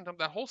exposition dump,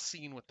 that whole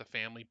scene with the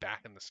family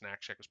back in the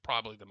snack shack is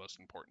probably the most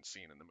important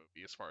scene in the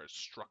movie as far as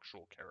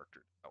structural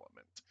character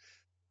development.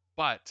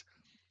 But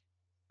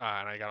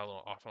and I got a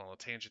little off on a little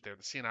tangent there.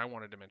 The scene I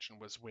wanted to mention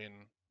was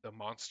when the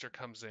monster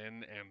comes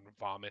in and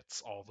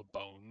vomits all the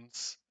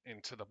bones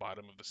into the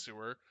bottom of the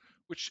sewer,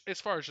 which,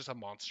 as far as just a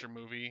monster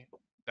movie,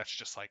 that's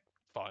just like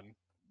fun.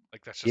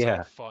 Like that's just like a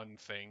Yeah, fun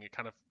thing. It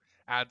kind of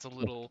adds a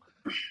little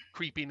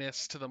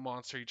creepiness to the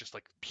monster. He just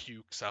like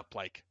pukes up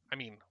like I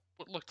mean,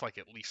 what looked like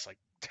at least like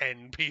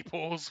 10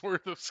 people's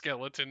worth of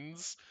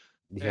skeletons,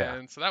 yeah,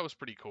 and so that was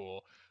pretty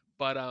cool.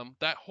 But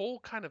that whole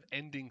kind of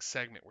ending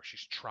segment where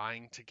she's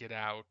trying to get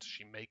out,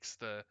 she makes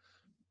the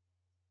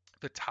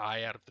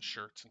tie out of the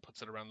shirts and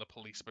puts it around the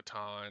police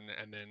baton,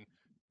 and then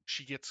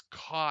she gets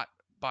caught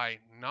by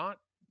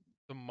not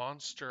the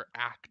monster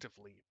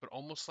actively, but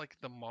almost like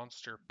the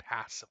monster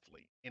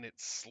passively in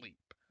its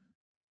sleep.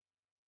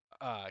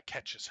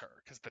 Catches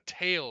her because the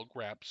tail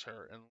grabs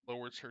her and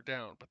lowers her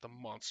down, but the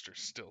monster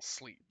still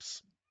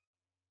sleeps.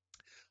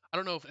 I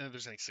don't know if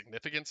there's any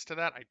significance to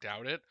that. I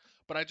doubt it,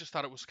 but I just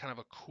thought it was kind of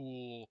a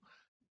cool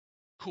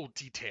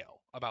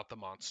detail about the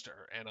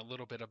monster and a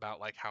little bit about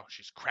like how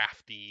she's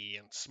crafty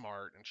and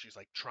smart and she's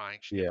like trying,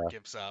 she never yeah.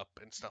 gives up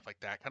and stuff like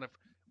that, kind of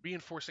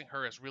reinforcing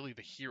her as really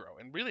the hero.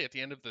 And really at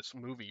the end of this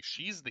movie,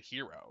 she's the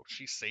hero.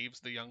 She saves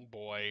the young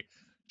boy.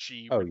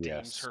 She Oh,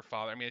 redeems yes. her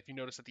father. I mean, if you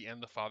notice at the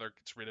end the father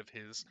gets rid of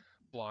his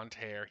blonde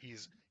hair. He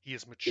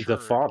has He's a matured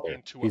father.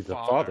 into a He's a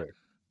father. father.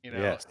 You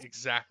know, Yes.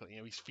 exactly. You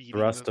know, he's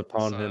feeding Thrust the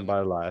upon him son.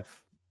 by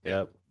life. Yeah,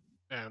 Yep.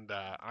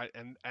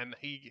 and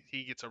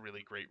he gets a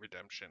really great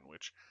redemption,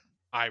 which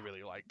I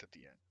really liked at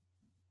the end.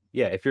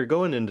 Yeah, if you're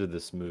going into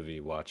this movie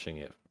watching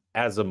it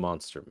as a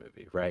monster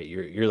movie, right?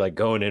 You're like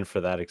going in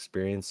for that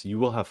experience, you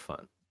will have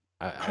fun.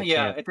 I Yeah,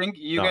 can't I think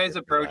you knock guys it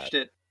for that. approached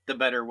it the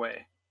better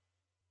way,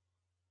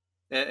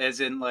 as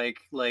in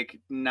like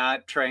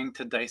not trying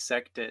to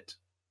dissect it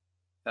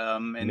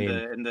I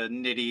mean, in the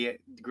nitty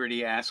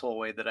gritty asshole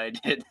way that I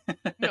did.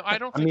 No, I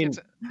don't I think mean, it's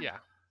yeah.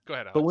 Go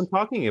ahead, but when Alex.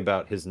 talking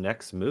about his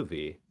next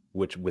movie,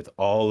 which with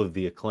all of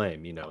the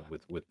acclaim,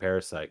 with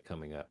Parasite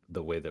coming up,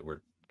 the way that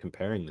we're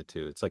comparing the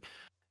two, it's like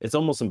it's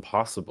almost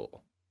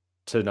impossible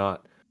to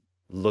not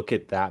look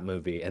at that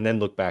movie and then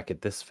look back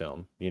at this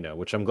film,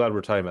 which I'm glad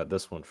we're talking about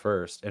this one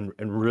first and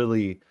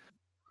really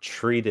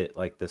treat it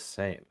like the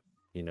same,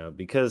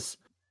 because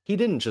he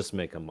didn't just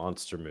make a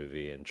monster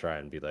movie and try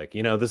and be like,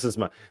 this is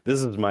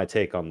my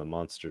take on the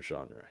monster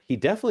genre. He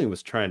definitely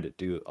was trying to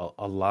do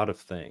a lot of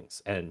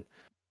things and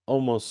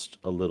almost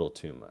a little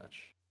too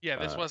much. Yeah,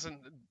 this Uh,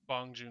 wasn't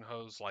Bong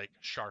Joon-ho's like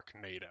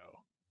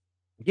Sharknado.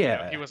 You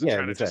know, he yeah, wasn't yeah,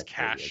 trying to just exactly.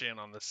 cash in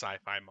on the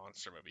sci-fi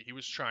monster movie. He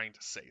was trying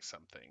to say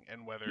something,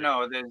 and whether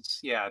No,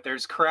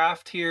 there's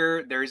craft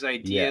here, there's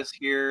Yeah, ideas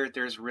here,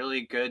 there's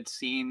really good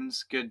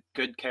scenes, good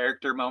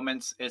character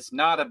moments. It's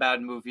not a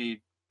bad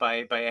movie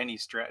by any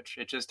stretch.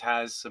 It just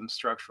has some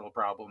structural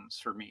problems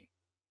for me.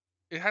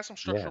 It has some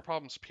Yeah. structural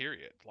problems,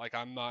 period. Like,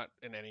 I'm not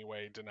in any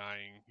way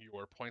denying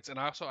your points, and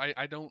also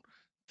I don't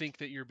think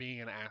that you're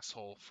being an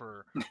asshole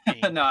for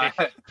being No,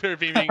 for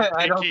being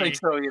I don't think picky.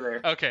 so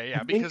either. Okay, I yeah,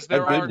 think because a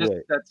there good are,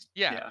 way.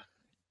 yeah, Yeah.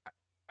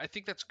 I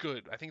think that's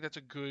good. I think that's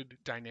a good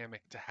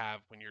dynamic to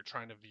have when you're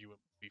trying to view a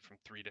movie from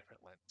three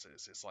different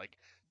lenses. Is like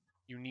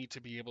you need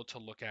to be able to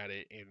look at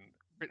it in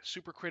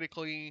super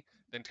critically,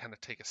 then kind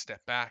of take a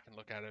step back and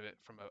look at it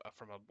from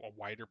a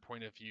wider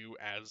point of view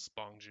as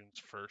Bong Joon's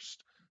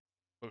first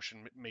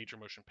major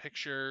motion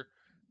picture,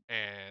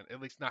 and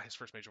at least not his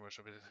first major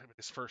motion, but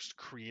his first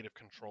creative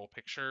control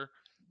picture.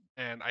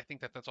 And I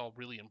think that that's all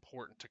really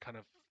important to kind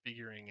of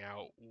figuring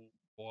out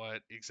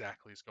what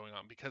exactly is going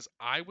on, because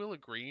I will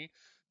agree,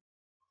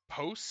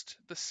 post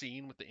the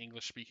scene with the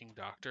English speaking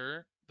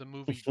doctor, the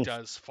movie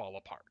does fall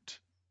apart.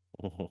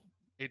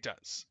 It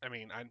does. I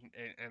mean,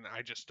 and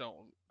I just don't.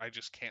 I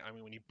just can't. I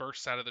mean, when he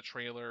bursts out of the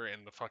trailer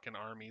and the fucking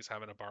army's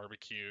having a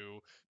barbecue,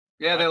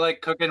 Yeah, I, they're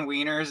like cooking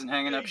wieners and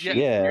hanging up yeah, sheep.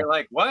 And Yeah. you're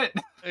like, what?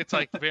 it's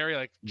like very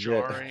like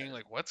Yeah. jarring.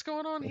 Like, what's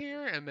going on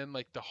here? And then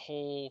like the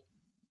whole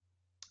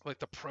like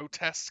the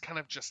protest kind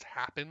of just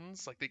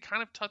happens. Like they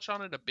kind of touch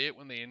on it a bit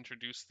when they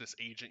introduce this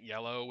Agent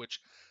Yellow, which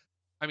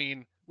I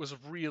mean was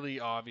really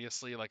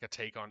obviously like a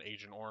take on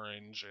Agent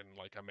Orange and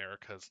like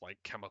America's like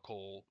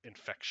chemical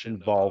infection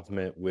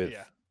Involvement with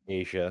yeah.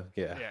 Asia.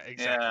 Yeah. Yeah,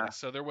 exactly. Yeah.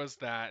 So there was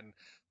that, and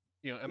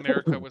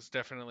America was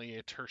definitely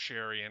a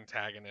tertiary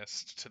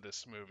antagonist to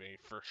this movie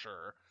for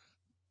sure.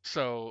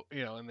 So,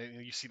 and then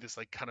you see this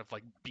like kind of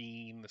like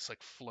bean, this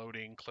like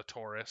floating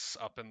clitoris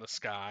up in the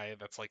sky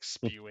that's like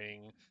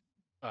spewing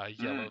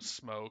yellow Mm.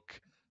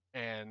 smoke,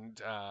 and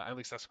at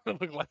least that's what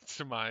it looked like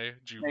to my You're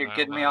juvenile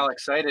getting me all mind.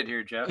 excited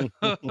here, Jeff.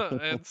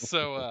 And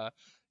so,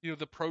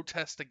 the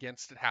protest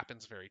against it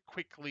happens very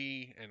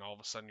quickly, and all of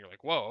a sudden you're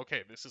like, whoa,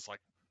 okay, this is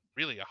like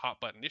really a hot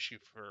button issue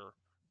for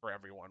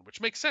everyone, which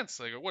makes sense.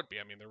 Like it would be.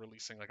 I mean, they're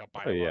releasing like a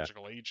Oh yeah.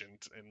 biological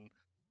agent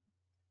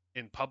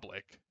in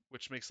public,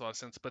 which makes a lot of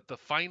sense. But the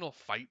final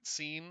fight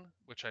scene,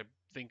 which I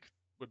think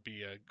would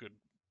be a good,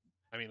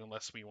 I mean,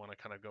 unless we want to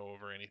kind of go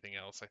over anything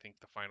else, I think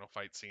the final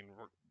fight scene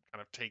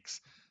kind of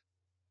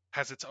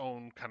has its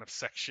own kind of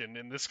section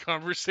in this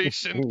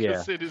conversation Yeah.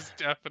 because it is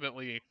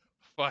definitely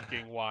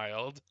fucking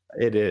wild.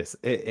 It is.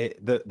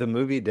 The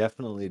movie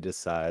definitely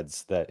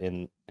decides that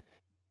in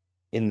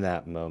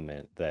that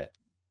moment that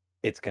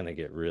it's gonna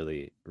get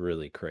really,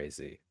 really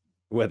crazy,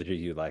 whether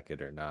you like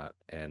it or not.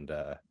 And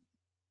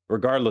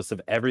regardless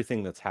of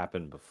everything that's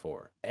happened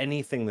before,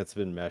 anything that's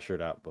been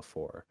measured out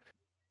before,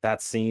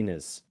 that scene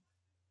is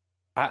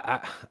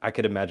I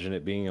could imagine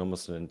it being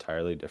almost an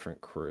entirely different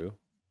crew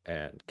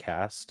and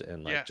cast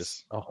and like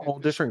just Yes. a whole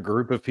different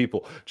group of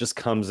people just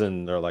comes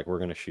in, they're like, we're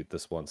gonna shoot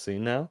this one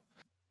scene now.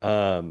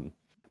 Um,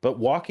 but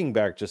walking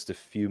back just a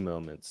few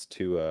moments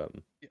to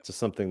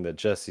something that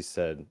Jesse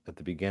said at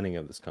the beginning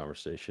of this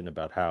conversation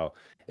about how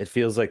it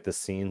feels like the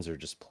scenes are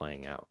just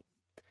playing out.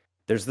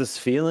 There's this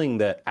feeling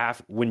that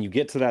when you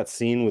get to that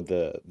scene with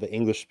the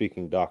English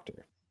speaking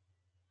doctor,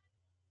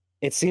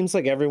 it seems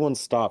like everyone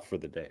stopped for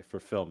the day for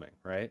filming,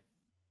 right?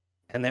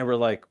 And they were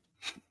like,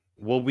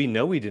 well, we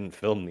know we didn't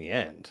film the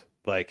end.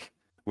 Like,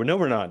 we know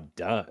we're not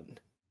done.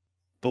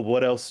 But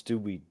what else do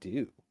we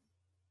do?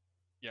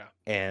 Yeah.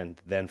 And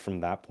then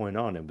from that point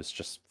on, it was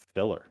just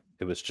filler.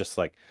 It was just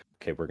like,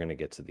 okay, we're gonna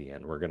get to the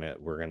end. We're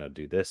gonna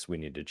do this. We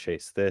need to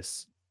chase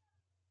this.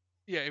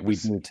 Yeah, it We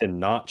was. need to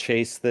not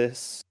chase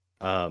this.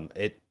 I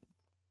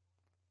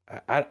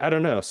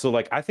don't know. So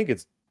like, I think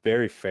it's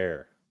very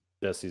fair,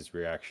 Jesse's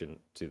reaction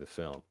to the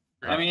film.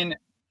 I mean,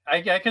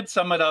 I could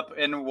sum it up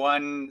in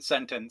one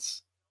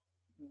sentence.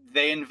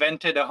 They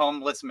invented a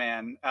homeless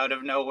man out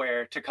of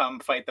nowhere to come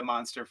fight the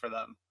monster for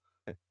them.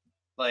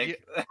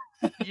 Like,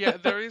 Yeah,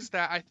 there is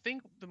that. I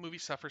think the movie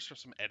suffers from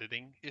some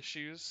editing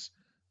issues.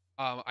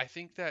 I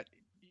think that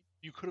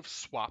you could have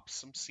swapped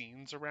some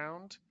scenes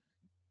around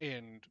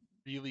and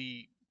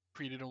really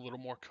created a little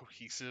more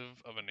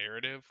cohesive of a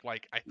narrative.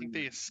 Like I think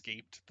they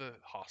escaped the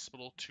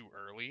hospital too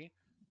early.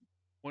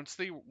 Once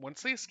they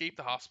escaped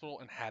the hospital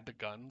and had the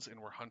guns and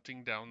were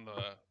hunting down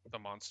the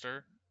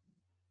monster,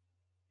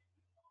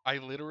 I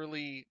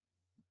literally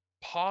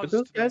Are those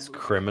paused the guys movie.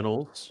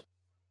 criminals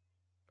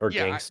or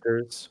Yeah,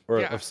 gangsters or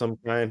yeah, of some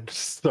kind? yeah.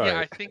 Sorry.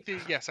 I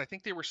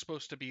think they were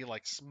supposed to be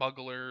like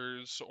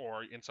smugglers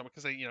or in some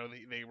because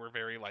they were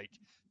very like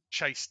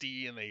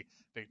shisty and they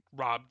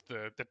robbed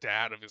the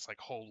dad of his like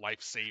whole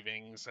life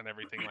savings and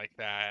everything like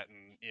that,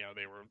 and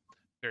they were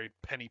very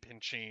penny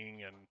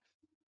pinching. And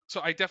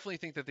so I definitely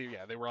think that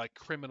they were like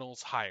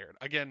criminals hired.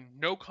 Again,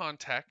 no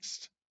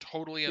context,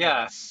 totally a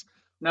yeah, mess.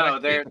 But I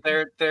no,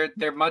 think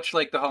they're much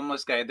like the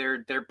homeless guy.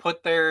 They're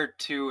put there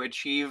to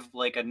achieve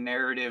like a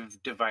narrative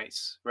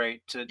device,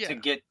 right? To yeah,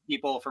 get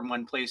people from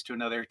one place to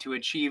another to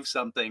achieve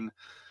something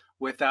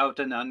without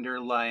an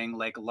underlying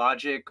like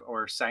logic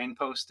or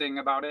signposting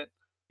about it.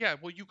 yeah.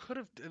 Well, you could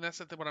have, and that's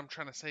what I'm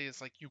trying to say is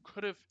like you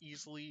could have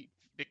easily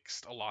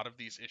fixed a lot of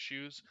these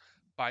issues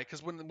by,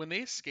 because when they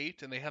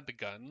escaped and they had the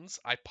guns,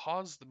 I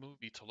paused the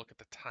movie to look at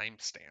the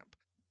timestamp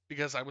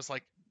because I was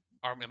like,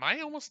 am I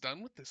almost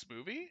done with this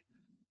movie?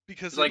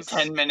 Because It's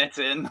like 10 minutes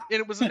in. and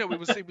it was no, it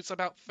was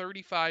about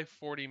 35,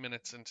 40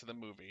 minutes into the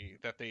movie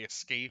that they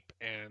escape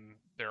and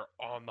they're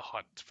on the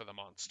hunt for the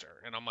monster.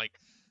 And I'm like,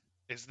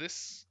 is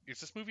this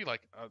movie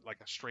like a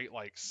straight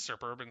like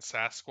suburban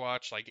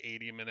Sasquatch like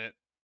 80-minute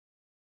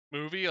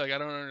movie? Like I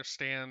don't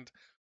understand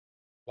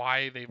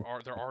why they're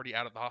already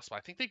out of the hospital.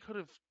 I think they could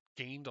have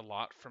gained a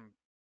lot from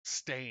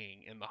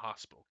staying in the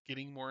hospital,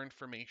 getting more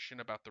information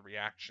about the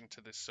reaction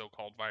to this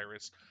so-called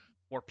virus,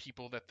 more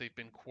people that they've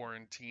been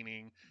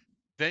quarantining.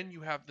 Then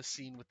you have the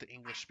scene with the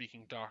English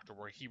speaking doctor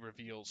where he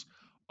reveals,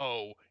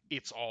 oh,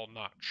 it's all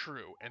not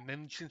true. And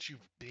then since you've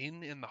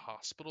been in the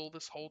hospital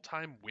this whole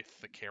time with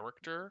the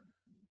character,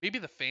 maybe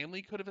the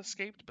family could have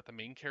escaped, but the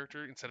main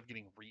character, instead of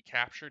getting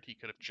recaptured, he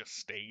could have just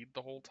stayed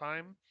the whole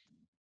time.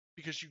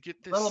 Because you get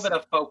A little this, bit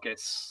of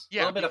focus. A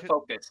yeah, little bit of because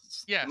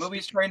focus. The yes,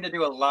 movie's trying to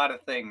do a lot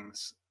of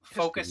things.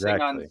 Focusing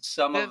on Exactly.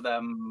 some then of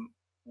them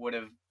would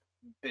have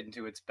been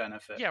to its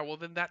benefit. yeah, well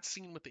then that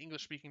scene with the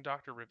English speaking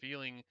doctor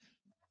revealing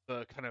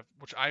the kind of,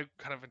 which I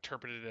kind of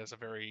interpreted as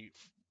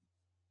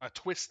a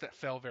twist that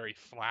fell very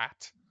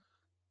flat,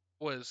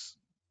 was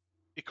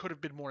it could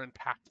have been more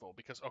impactful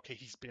because okay,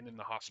 he's been in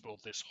the hospital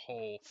this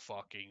whole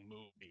fucking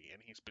movie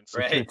and he's been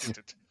Right.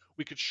 subjected to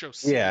we could show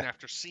scene Yeah.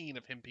 after scene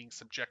of him being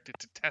subjected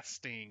to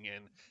testing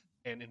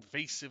and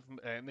invasive,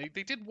 and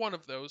they did one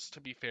of those, to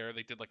be fair.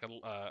 They did like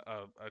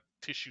a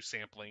tissue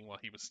sampling while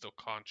he was still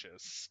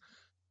conscious,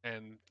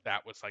 and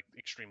that was like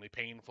extremely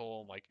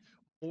painful. Like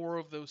more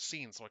of those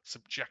scenes like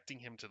subjecting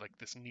him to like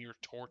this near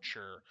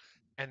torture,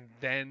 and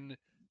then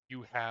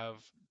you have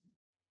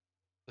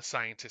the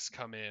scientists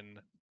come in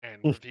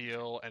and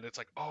reveal, and it's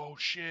like, oh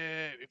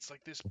shit, it's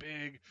like this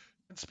big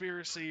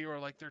conspiracy, or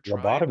like they're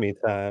trying, Lobotomy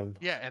time.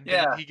 yeah, and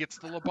then Yeah. he gets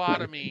the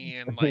lobotomy,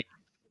 and like,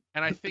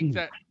 and I think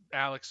that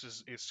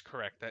Alex is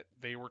correct that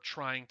they were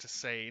trying to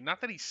say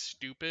not that he's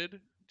stupid,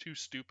 too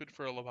stupid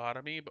for a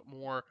lobotomy, but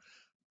more.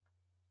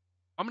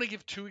 I'm gonna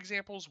give two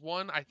examples.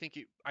 One, I think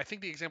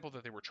the example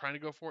that they were trying to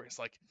go for is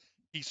like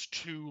he's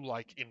too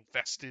like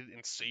invested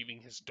in saving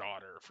his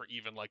daughter for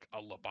even like a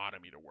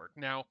lobotomy to work.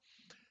 Now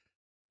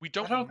we I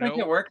don't don't think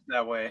it know. works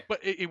that way. But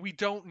we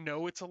don't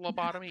know it's a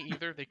lobotomy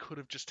either. They could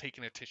have just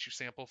taken a tissue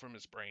sample from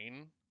his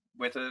brain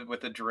With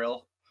a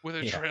drill. with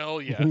a Yeah.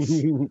 drill.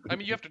 Yes, I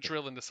mean you have to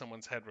drill into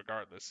someone's head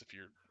regardless if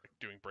you're like,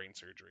 doing brain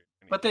surgery.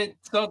 But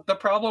so the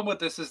problem with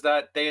this is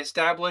that they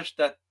established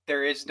that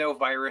there is no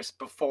virus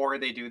before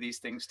they do these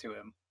things to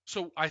him.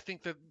 So I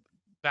think that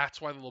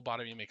that's why the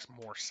lobotomy makes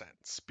more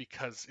sense,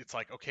 because it's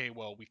like, okay,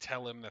 well, we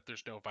tell him that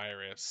there's no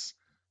virus,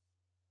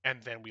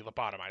 and then we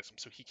lobotomize him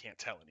so he can't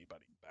tell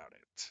anybody about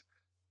it.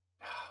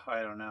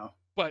 I don't know.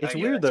 But It's I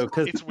weird though,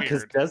 guess. it's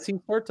because weird. does he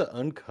start to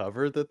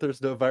uncover that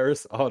there's no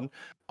virus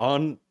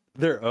on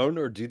their own,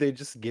 or do they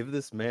just give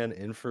this man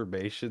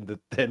information that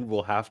then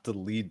will have to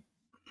lead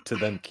to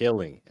them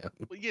killing him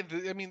Well, yeah,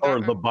 I mean or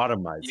that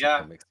lobotomizing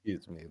Yeah, him?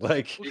 Excuse me.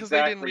 Like, because they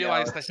didn't exactly,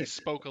 realize that Alex. he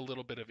spoke a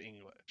little bit of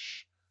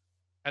English,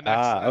 and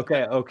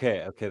okay,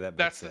 that makes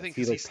that's the sense. thing,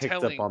 He because like he's picked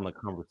up telling. on the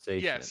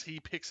conversation. Yes, he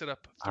picks it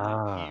up through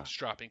Ah,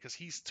 eavesdropping because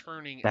he's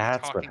turning and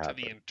that's what talking to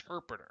the happened.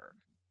 interpreter.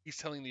 He's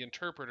telling the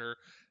interpreter,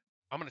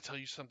 I'm going to tell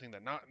you something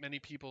that not many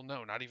people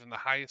know, not even the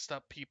highest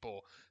up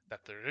people, that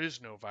there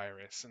is no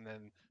virus. And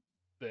then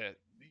the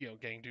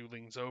Gangdu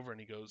leans over and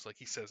he goes, like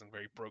he says in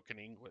very broken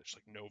English,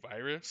 like, no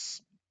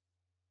virus.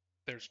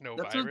 There's no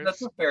That's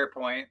virus. a fair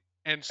point.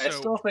 And I so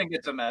still think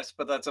it's a mess,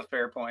 but that's a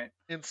fair point.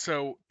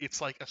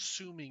 it's like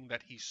assuming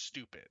that he's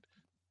stupid.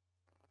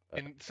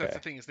 And so that's the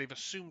Okay. thing, is they've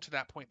assumed to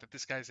that point that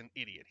this guy's an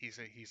idiot. He's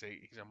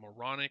a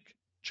moronic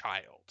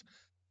child.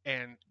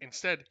 And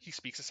instead he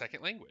speaks a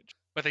second language.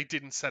 But they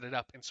didn't set it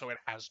up, and so it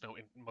has no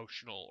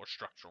emotional or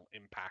structural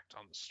impact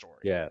on the story.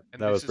 Yeah,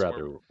 And that this was is where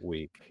rather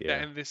weak. Yeah.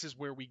 and this is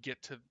where we get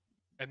to,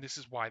 and this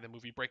is why the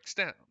movie breaks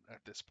down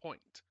at this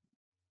point.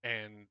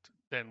 And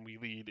then we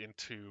lead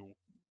into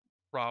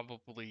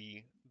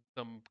probably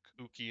the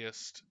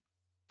kookiest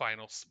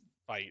final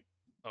fight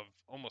of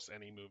almost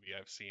any movie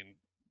I've seen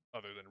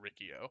other than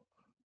Riccio.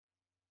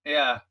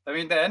 Yeah, I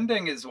mean the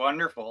ending is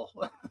wonderful.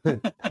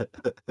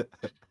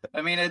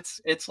 I mean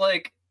it's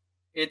like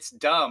it's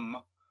dumb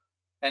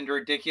and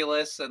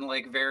ridiculous and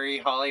like very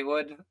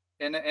Hollywood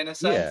in a Yeah.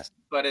 sense,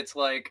 but it's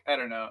like I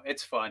don't know,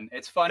 it's fun.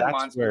 It's fun That's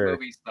monster where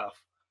movie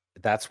stuff.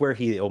 that's where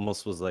he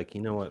almost was like,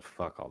 you know what,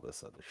 fuck all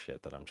this other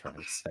shit that I'm trying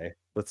to say.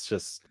 Let's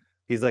just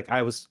he's like,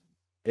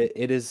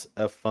 it is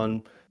a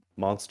fun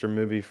monster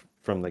movie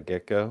from the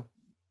get-go.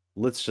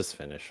 Let's just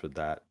finish with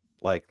that.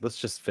 Like, let's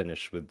just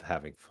finish with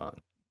having fun.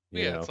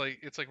 You Yeah, know?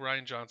 it's like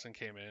Ryan Johnson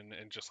came in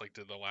and just like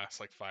did the last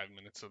like 5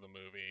 minutes of the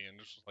movie and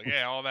just was like,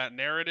 yeah, all that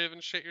narrative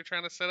and shit you're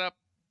trying to set up,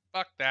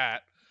 fuck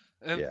that.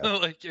 And Yeah.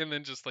 like, and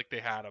then just like they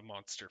had a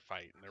monster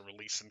fight and they're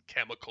releasing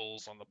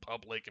chemicals on the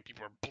public and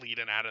people are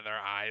bleeding out of their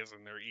eyes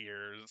and their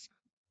ears.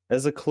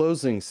 As a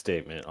closing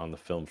statement on the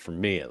film, for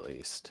me at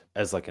least,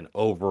 as like an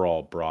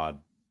overall broad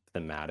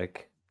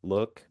thematic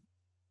look,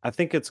 I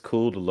think it's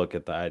cool to look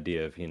at the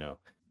idea of,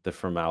 the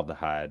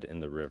formaldehyde in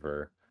the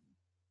river,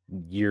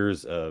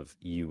 years of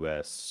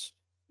US,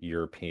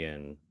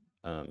 European,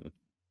 um,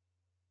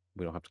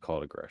 we don't have to call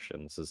it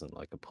aggression. This isn't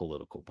like a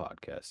political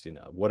podcast,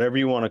 whatever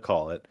you want to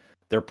call it,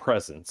 their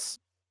presence,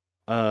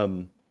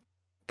 um,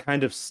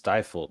 kind of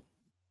stifled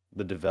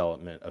the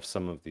development of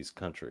some of these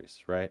countries,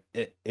 right?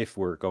 If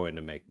we're going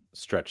to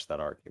stretch that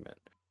argument.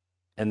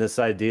 And this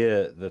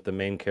idea that the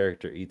main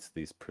character eats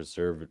these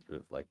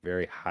preservative, like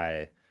very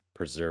high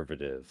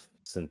preservative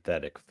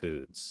synthetic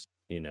foods,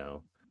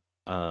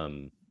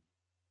 um,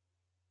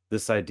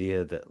 this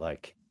idea that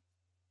like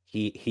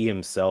he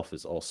himself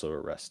is also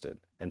arrested.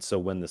 And so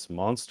when this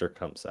monster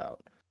comes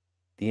out,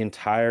 the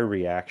entire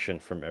reaction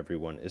from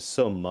everyone is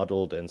so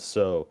muddled and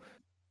so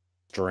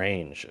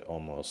strange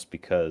almost,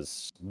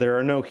 because there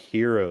are no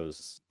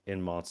heroes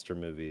in monster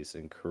movies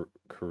in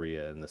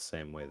Korea in the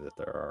same way that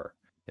there are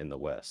in the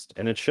West.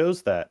 And it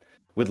shows that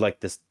with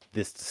like this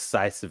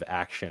decisive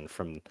action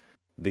from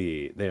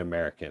the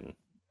American,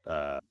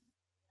 uh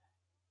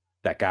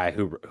that guy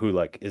who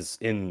like is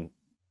in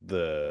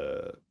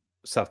the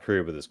South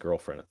Korea with his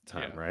girlfriend at the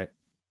time, Yeah. right?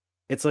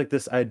 It's like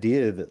this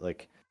idea that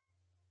like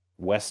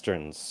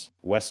Western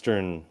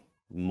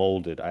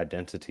molded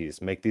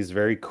identities make these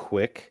very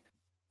quick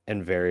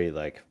and very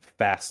like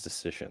fast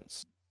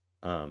decisions,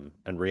 and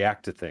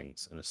react to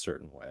things in a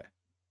certain way.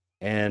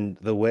 And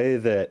the way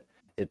that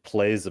it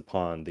plays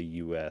upon the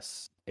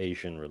US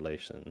Asian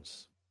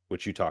relations,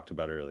 which you talked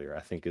about earlier,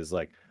 I think is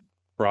like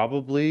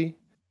probably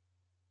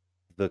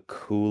the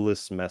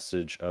coolest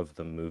message of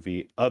the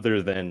movie,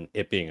 other than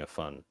it being a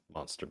fun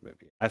monster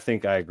movie. I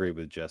think I agree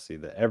with Jesse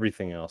that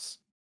everything else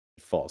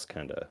falls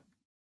kind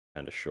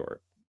of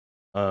short.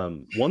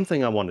 One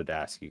thing I wanted to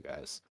ask you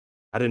guys,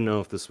 I didn't know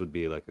if this would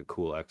be like a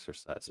cool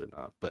exercise or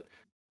not, but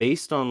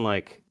based on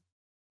like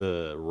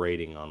the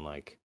rating on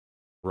like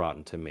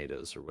Rotten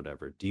Tomatoes or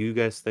whatever, do you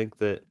guys think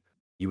that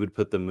you would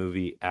put the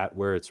movie at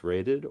where it's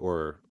rated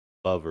or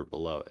above or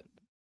below it?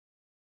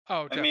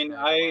 Oh, I mean,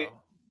 definitely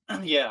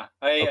below. yeah,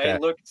 I Okay.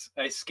 looked,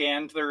 I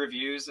scanned the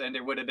reviews, and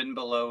it would have been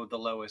below the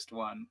lowest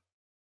one.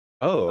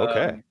 Oh,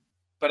 okay. Um,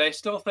 but I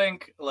still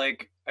think,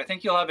 like, I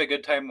think you'll have a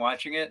good time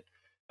watching it.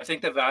 I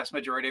think the vast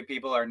majority of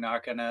people are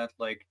not gonna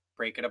like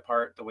break it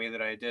apart the way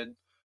that I did.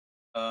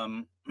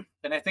 Um,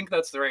 and I think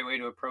that's the right way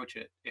to approach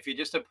it. If you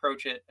just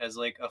approach it as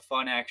like a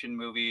fun action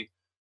movie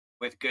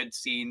with good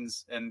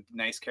scenes and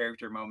nice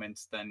character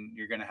moments, then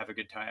you're gonna have a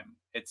good time.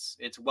 It's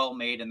well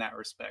made in that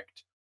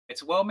respect.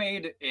 It's well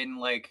made in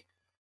like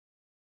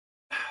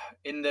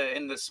in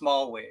the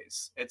small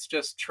ways. It's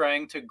just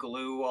trying to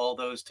glue all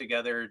those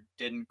together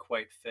didn't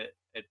quite fit.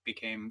 It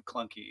became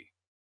clunky.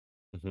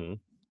 Hmm.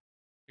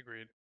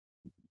 Agreed.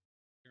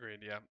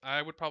 Agreed. Yeah,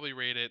 I would probably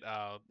rate it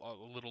a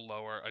little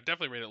lower. I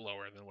definitely rate it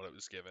lower than what it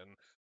was given.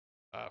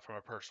 From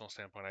a personal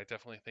standpoint, I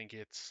definitely think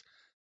it's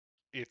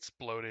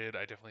bloated.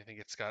 I definitely think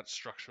it's got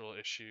structural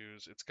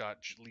issues. It's got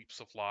leaps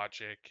of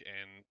logic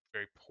and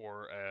very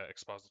poor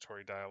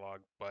expository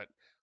dialogue. But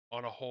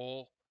on a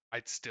whole,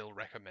 I'd still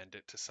recommend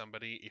it to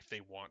somebody if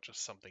they want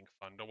just something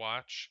fun to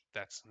watch.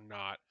 That's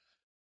not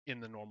in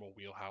the normal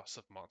wheelhouse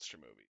of monster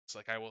movies.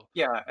 Like I will,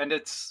 Yeah, and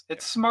it's yeah,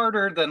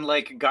 smarter than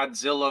like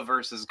Godzilla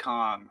versus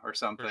Kong or for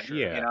something. sure.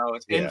 You Yeah. know,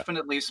 it's Yeah.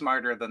 infinitely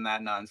smarter than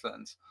that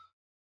nonsense.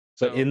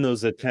 But So in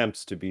those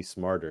attempts to be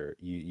smarter,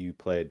 you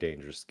play a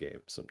dangerous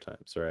game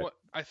sometimes, right? what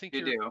I think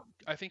You do.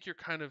 I think you're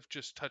kind of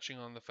just touching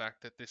on the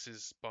fact that this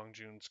is Bong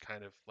Joon's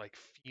kind of like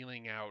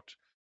feeling out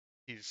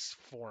his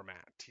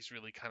format. He's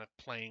really kind of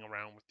playing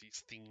around with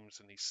these themes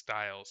and these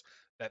styles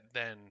that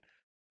then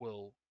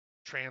will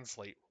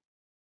translate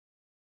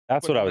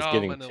That's what I was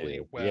getting phenomenally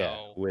to. Yeah,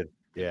 well with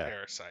in yeah.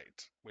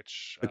 Parasite,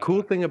 which The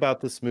cool thing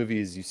about this movie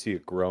is you see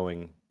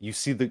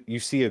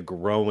a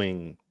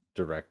growing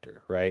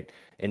director, right?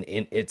 And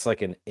it's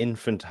like an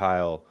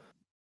infantile,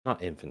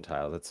 not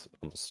infantile, that's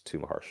almost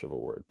too harsh of a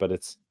word, but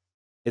it's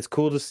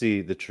cool to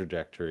see the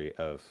trajectory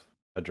of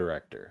a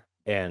director.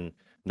 And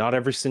not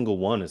every single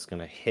one is going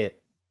to hit,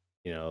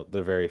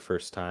 the very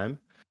first time.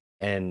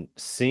 And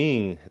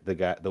seeing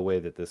the way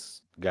that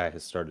this guy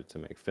has started to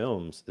make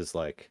films is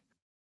like,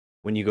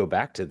 when you go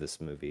back to this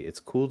movie,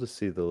 it's cool to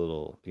see the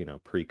little,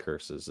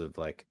 precursors of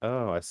like,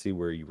 oh, I see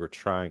where you were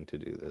trying to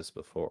do this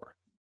before.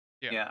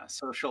 yeah. Yeah,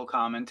 social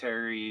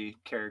commentary,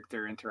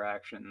 character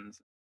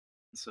interactions,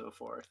 and so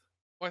forth.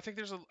 Well, I think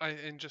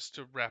and just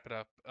to wrap it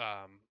up,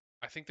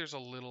 I think there was a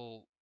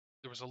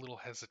little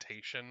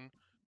hesitation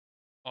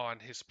on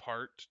his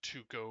part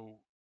to go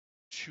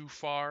too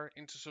far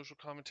into social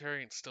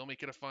commentary and still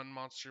make it a fun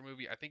monster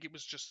movie. I think it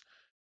was just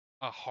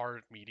a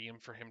hard medium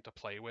for him to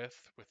play with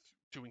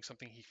doing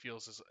something he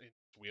feels is in his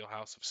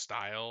wheelhouse of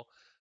style,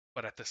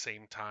 but at the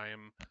same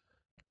time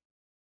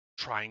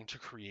trying to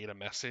create a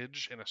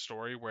message in a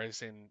story.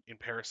 Whereas in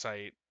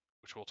Parasite,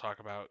 which we'll talk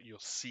about, you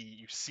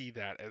see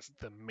that as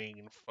the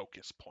main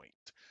focus point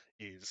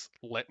is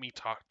let me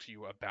talk to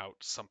you about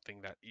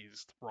something that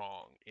is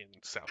wrong in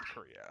South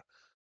Korea.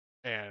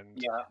 And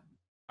Yeah,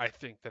 I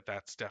think that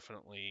that's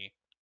definitely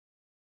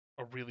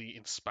a really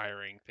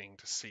inspiring thing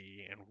to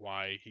see, and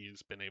why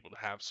he's been able to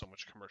have so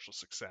much commercial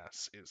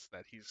success is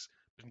that he's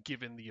been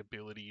given the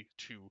ability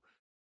to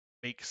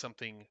make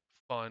something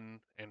fun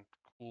and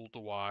cool to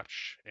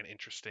watch and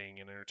interesting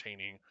and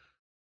entertaining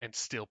and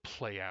still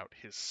play out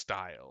his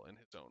style in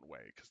his own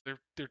way, because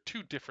they're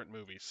two different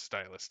movies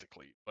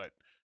stylistically, but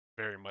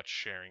very much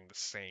sharing the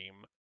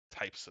same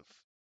types of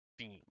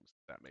themes,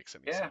 if that makes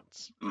any Yeah.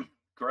 sense.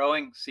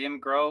 See him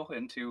grow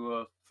into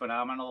a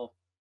phenomenal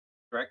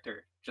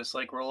director, just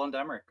like Roland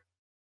Emmerich.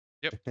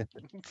 Yep.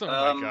 Oh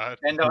my god.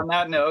 And on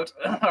that note,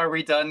 are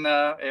we done?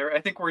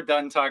 I think we're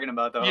done talking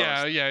about the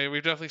Yeah, host. yeah,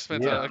 we've definitely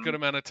spent Yeah. a good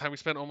amount of time. We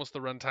spent almost the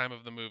runtime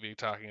of the movie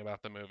talking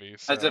about the movie.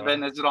 Has it So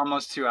been? Is it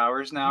almost 2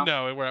 hours now?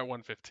 no, we're at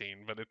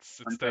 1:15, but it's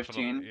 1:15.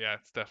 definitely, yeah,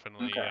 it's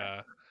definitely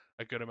Okay.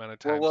 a good amount of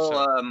Well,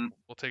 time. So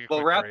we'll take a we'll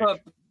quick wrap break. up.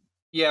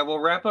 Yeah, we'll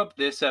wrap up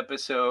this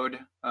episode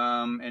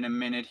in a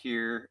minute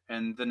here,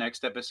 and the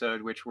next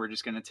episode, which we're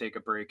just going to take a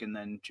break and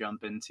then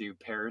jump into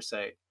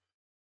Parasite.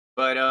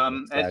 But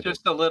I'm as excited.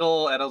 just a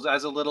little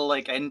as a little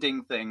like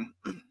ending thing,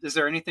 is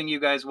there anything you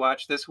guys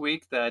watched this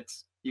week that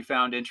you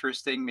found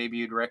interesting? Maybe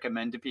you'd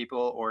recommend to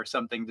people, or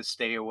something to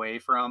stay away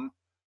from?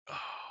 Oh,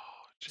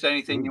 Is there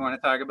anything you Ooh. want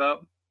to talk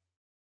about?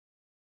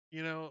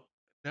 you know,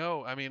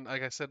 no, I mean,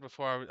 like I said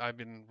before, I've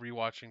been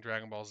rewatching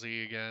Dragon Ball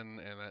Z again,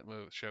 and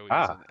that show is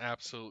Ah, an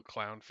absolute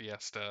clown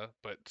fiesta,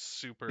 but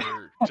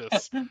super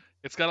just,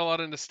 it's got a lot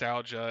of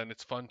nostalgia, and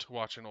it's fun to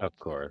watch of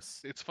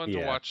course. it's fun to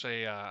Yeah, watch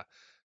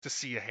to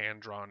see a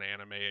hand-drawn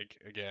anime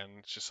again.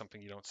 It's just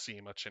something you don't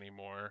see much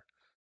anymore.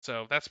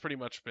 So that's pretty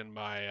much been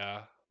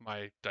my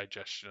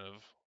digestion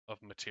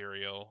of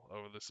material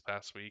over this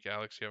past week.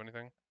 Alex, you have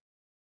anything?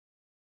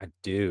 I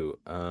do.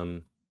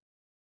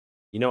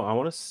 I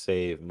want to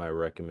save my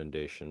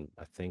recommendation,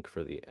 I think,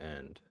 for the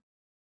end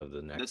of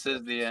the This next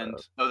is the episode.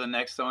 end. Oh, the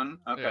next one.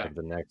 Yeah. Okay, Of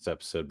the next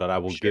episode, but I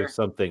will give sure.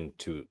 something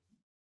to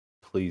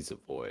please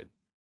avoid.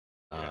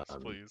 Yes,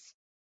 Um, please.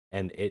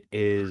 and it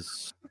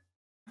is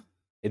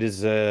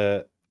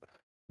the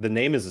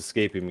name is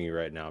escaping me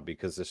right now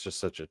because it's just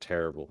such a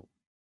terrible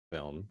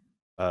film.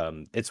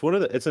 It's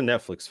a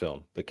Netflix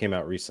film that came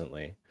out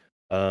recently,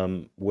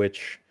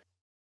 which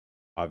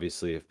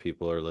obviously, if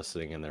people are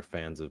listening and they're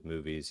fans of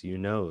movies, you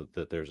know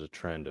that there's a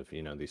trend of,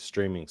 these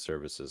streaming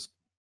services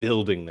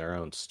building their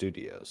own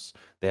studios.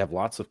 They have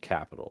lots of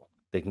capital.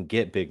 They can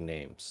get big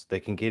names. They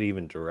can get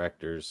even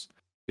directors,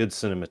 good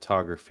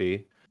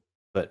cinematography.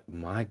 But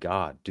my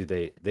God, do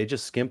they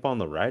just skimp on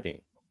the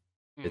writing,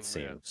 it Yeah.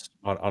 seems,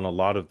 on a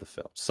lot of the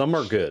films. Some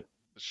are good,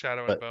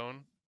 Shadow and but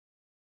Bone.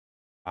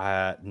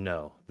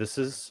 no. This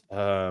is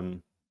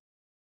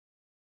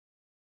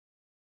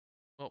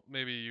Well,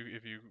 maybe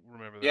if you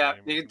remember the Yeah,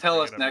 name, we you can can tell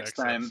bring us it up next next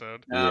time.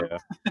 episode. yeah.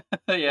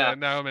 Yeah, Yeah.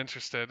 now I'm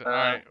interested. All Uh,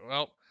 right.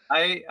 Well,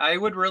 I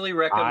would really I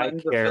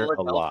recommend the care a lot.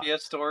 Philadelphia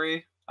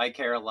story. I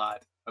care a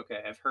lot.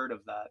 Okay, I've heard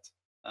of that.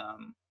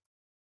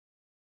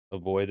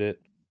 Avoid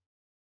it.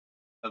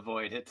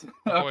 Avoid it.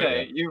 avoid Yeah.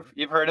 it. Okay,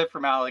 you've heard it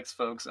from Alex,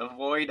 folks.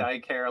 Avoid I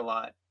care a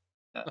lot.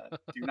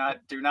 Do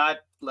not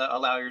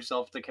allow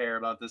yourself to care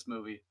about this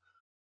movie.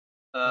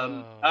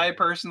 I Oh,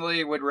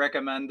 personally would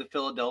recommend the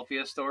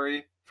Philadelphia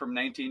story from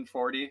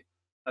 1940.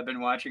 I've been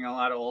watching a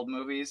lot of old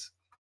movies.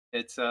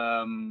 It's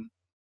from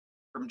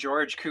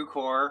George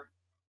Cukor,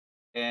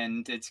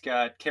 and it's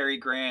got Cary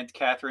Grant,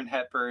 Katharine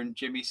Hepburn,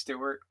 Jimmy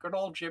Stewart, good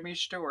old Jimmy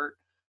Stewart,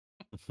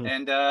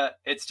 and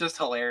it's just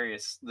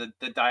hilarious. The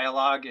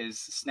dialogue is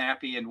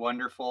snappy and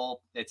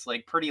wonderful. It's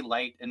like pretty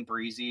light and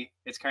breezy.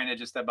 It's kind of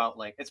just about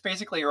like it's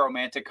basically a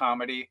romantic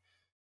comedy,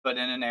 but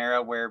in an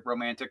era where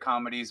romantic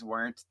comedies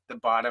weren't the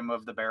bottom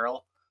of the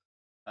barrel,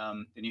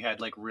 and you had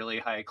like really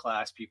high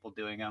class people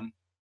doing them.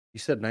 You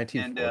said And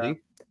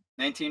 1940?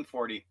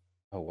 1940,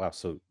 Oh wow,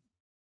 so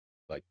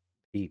like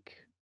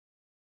peak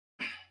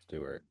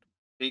Stewart.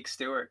 Big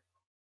Stewart.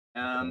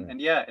 Okay. And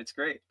yeah, it's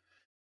great.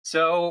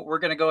 So we're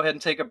gonna go ahead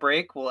and take a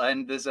break. We'll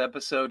end this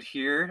episode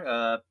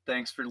here.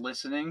 Thanks for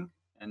listening,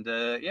 and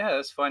yeah, it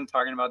was fun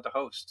talking about the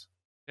host.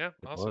 yeah,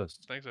 It awesome. was.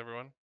 Thanks,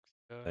 everyone.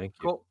 Thank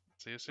you. Cool.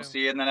 See you We'll soon.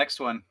 see you in the next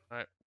one. All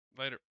right,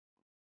 later.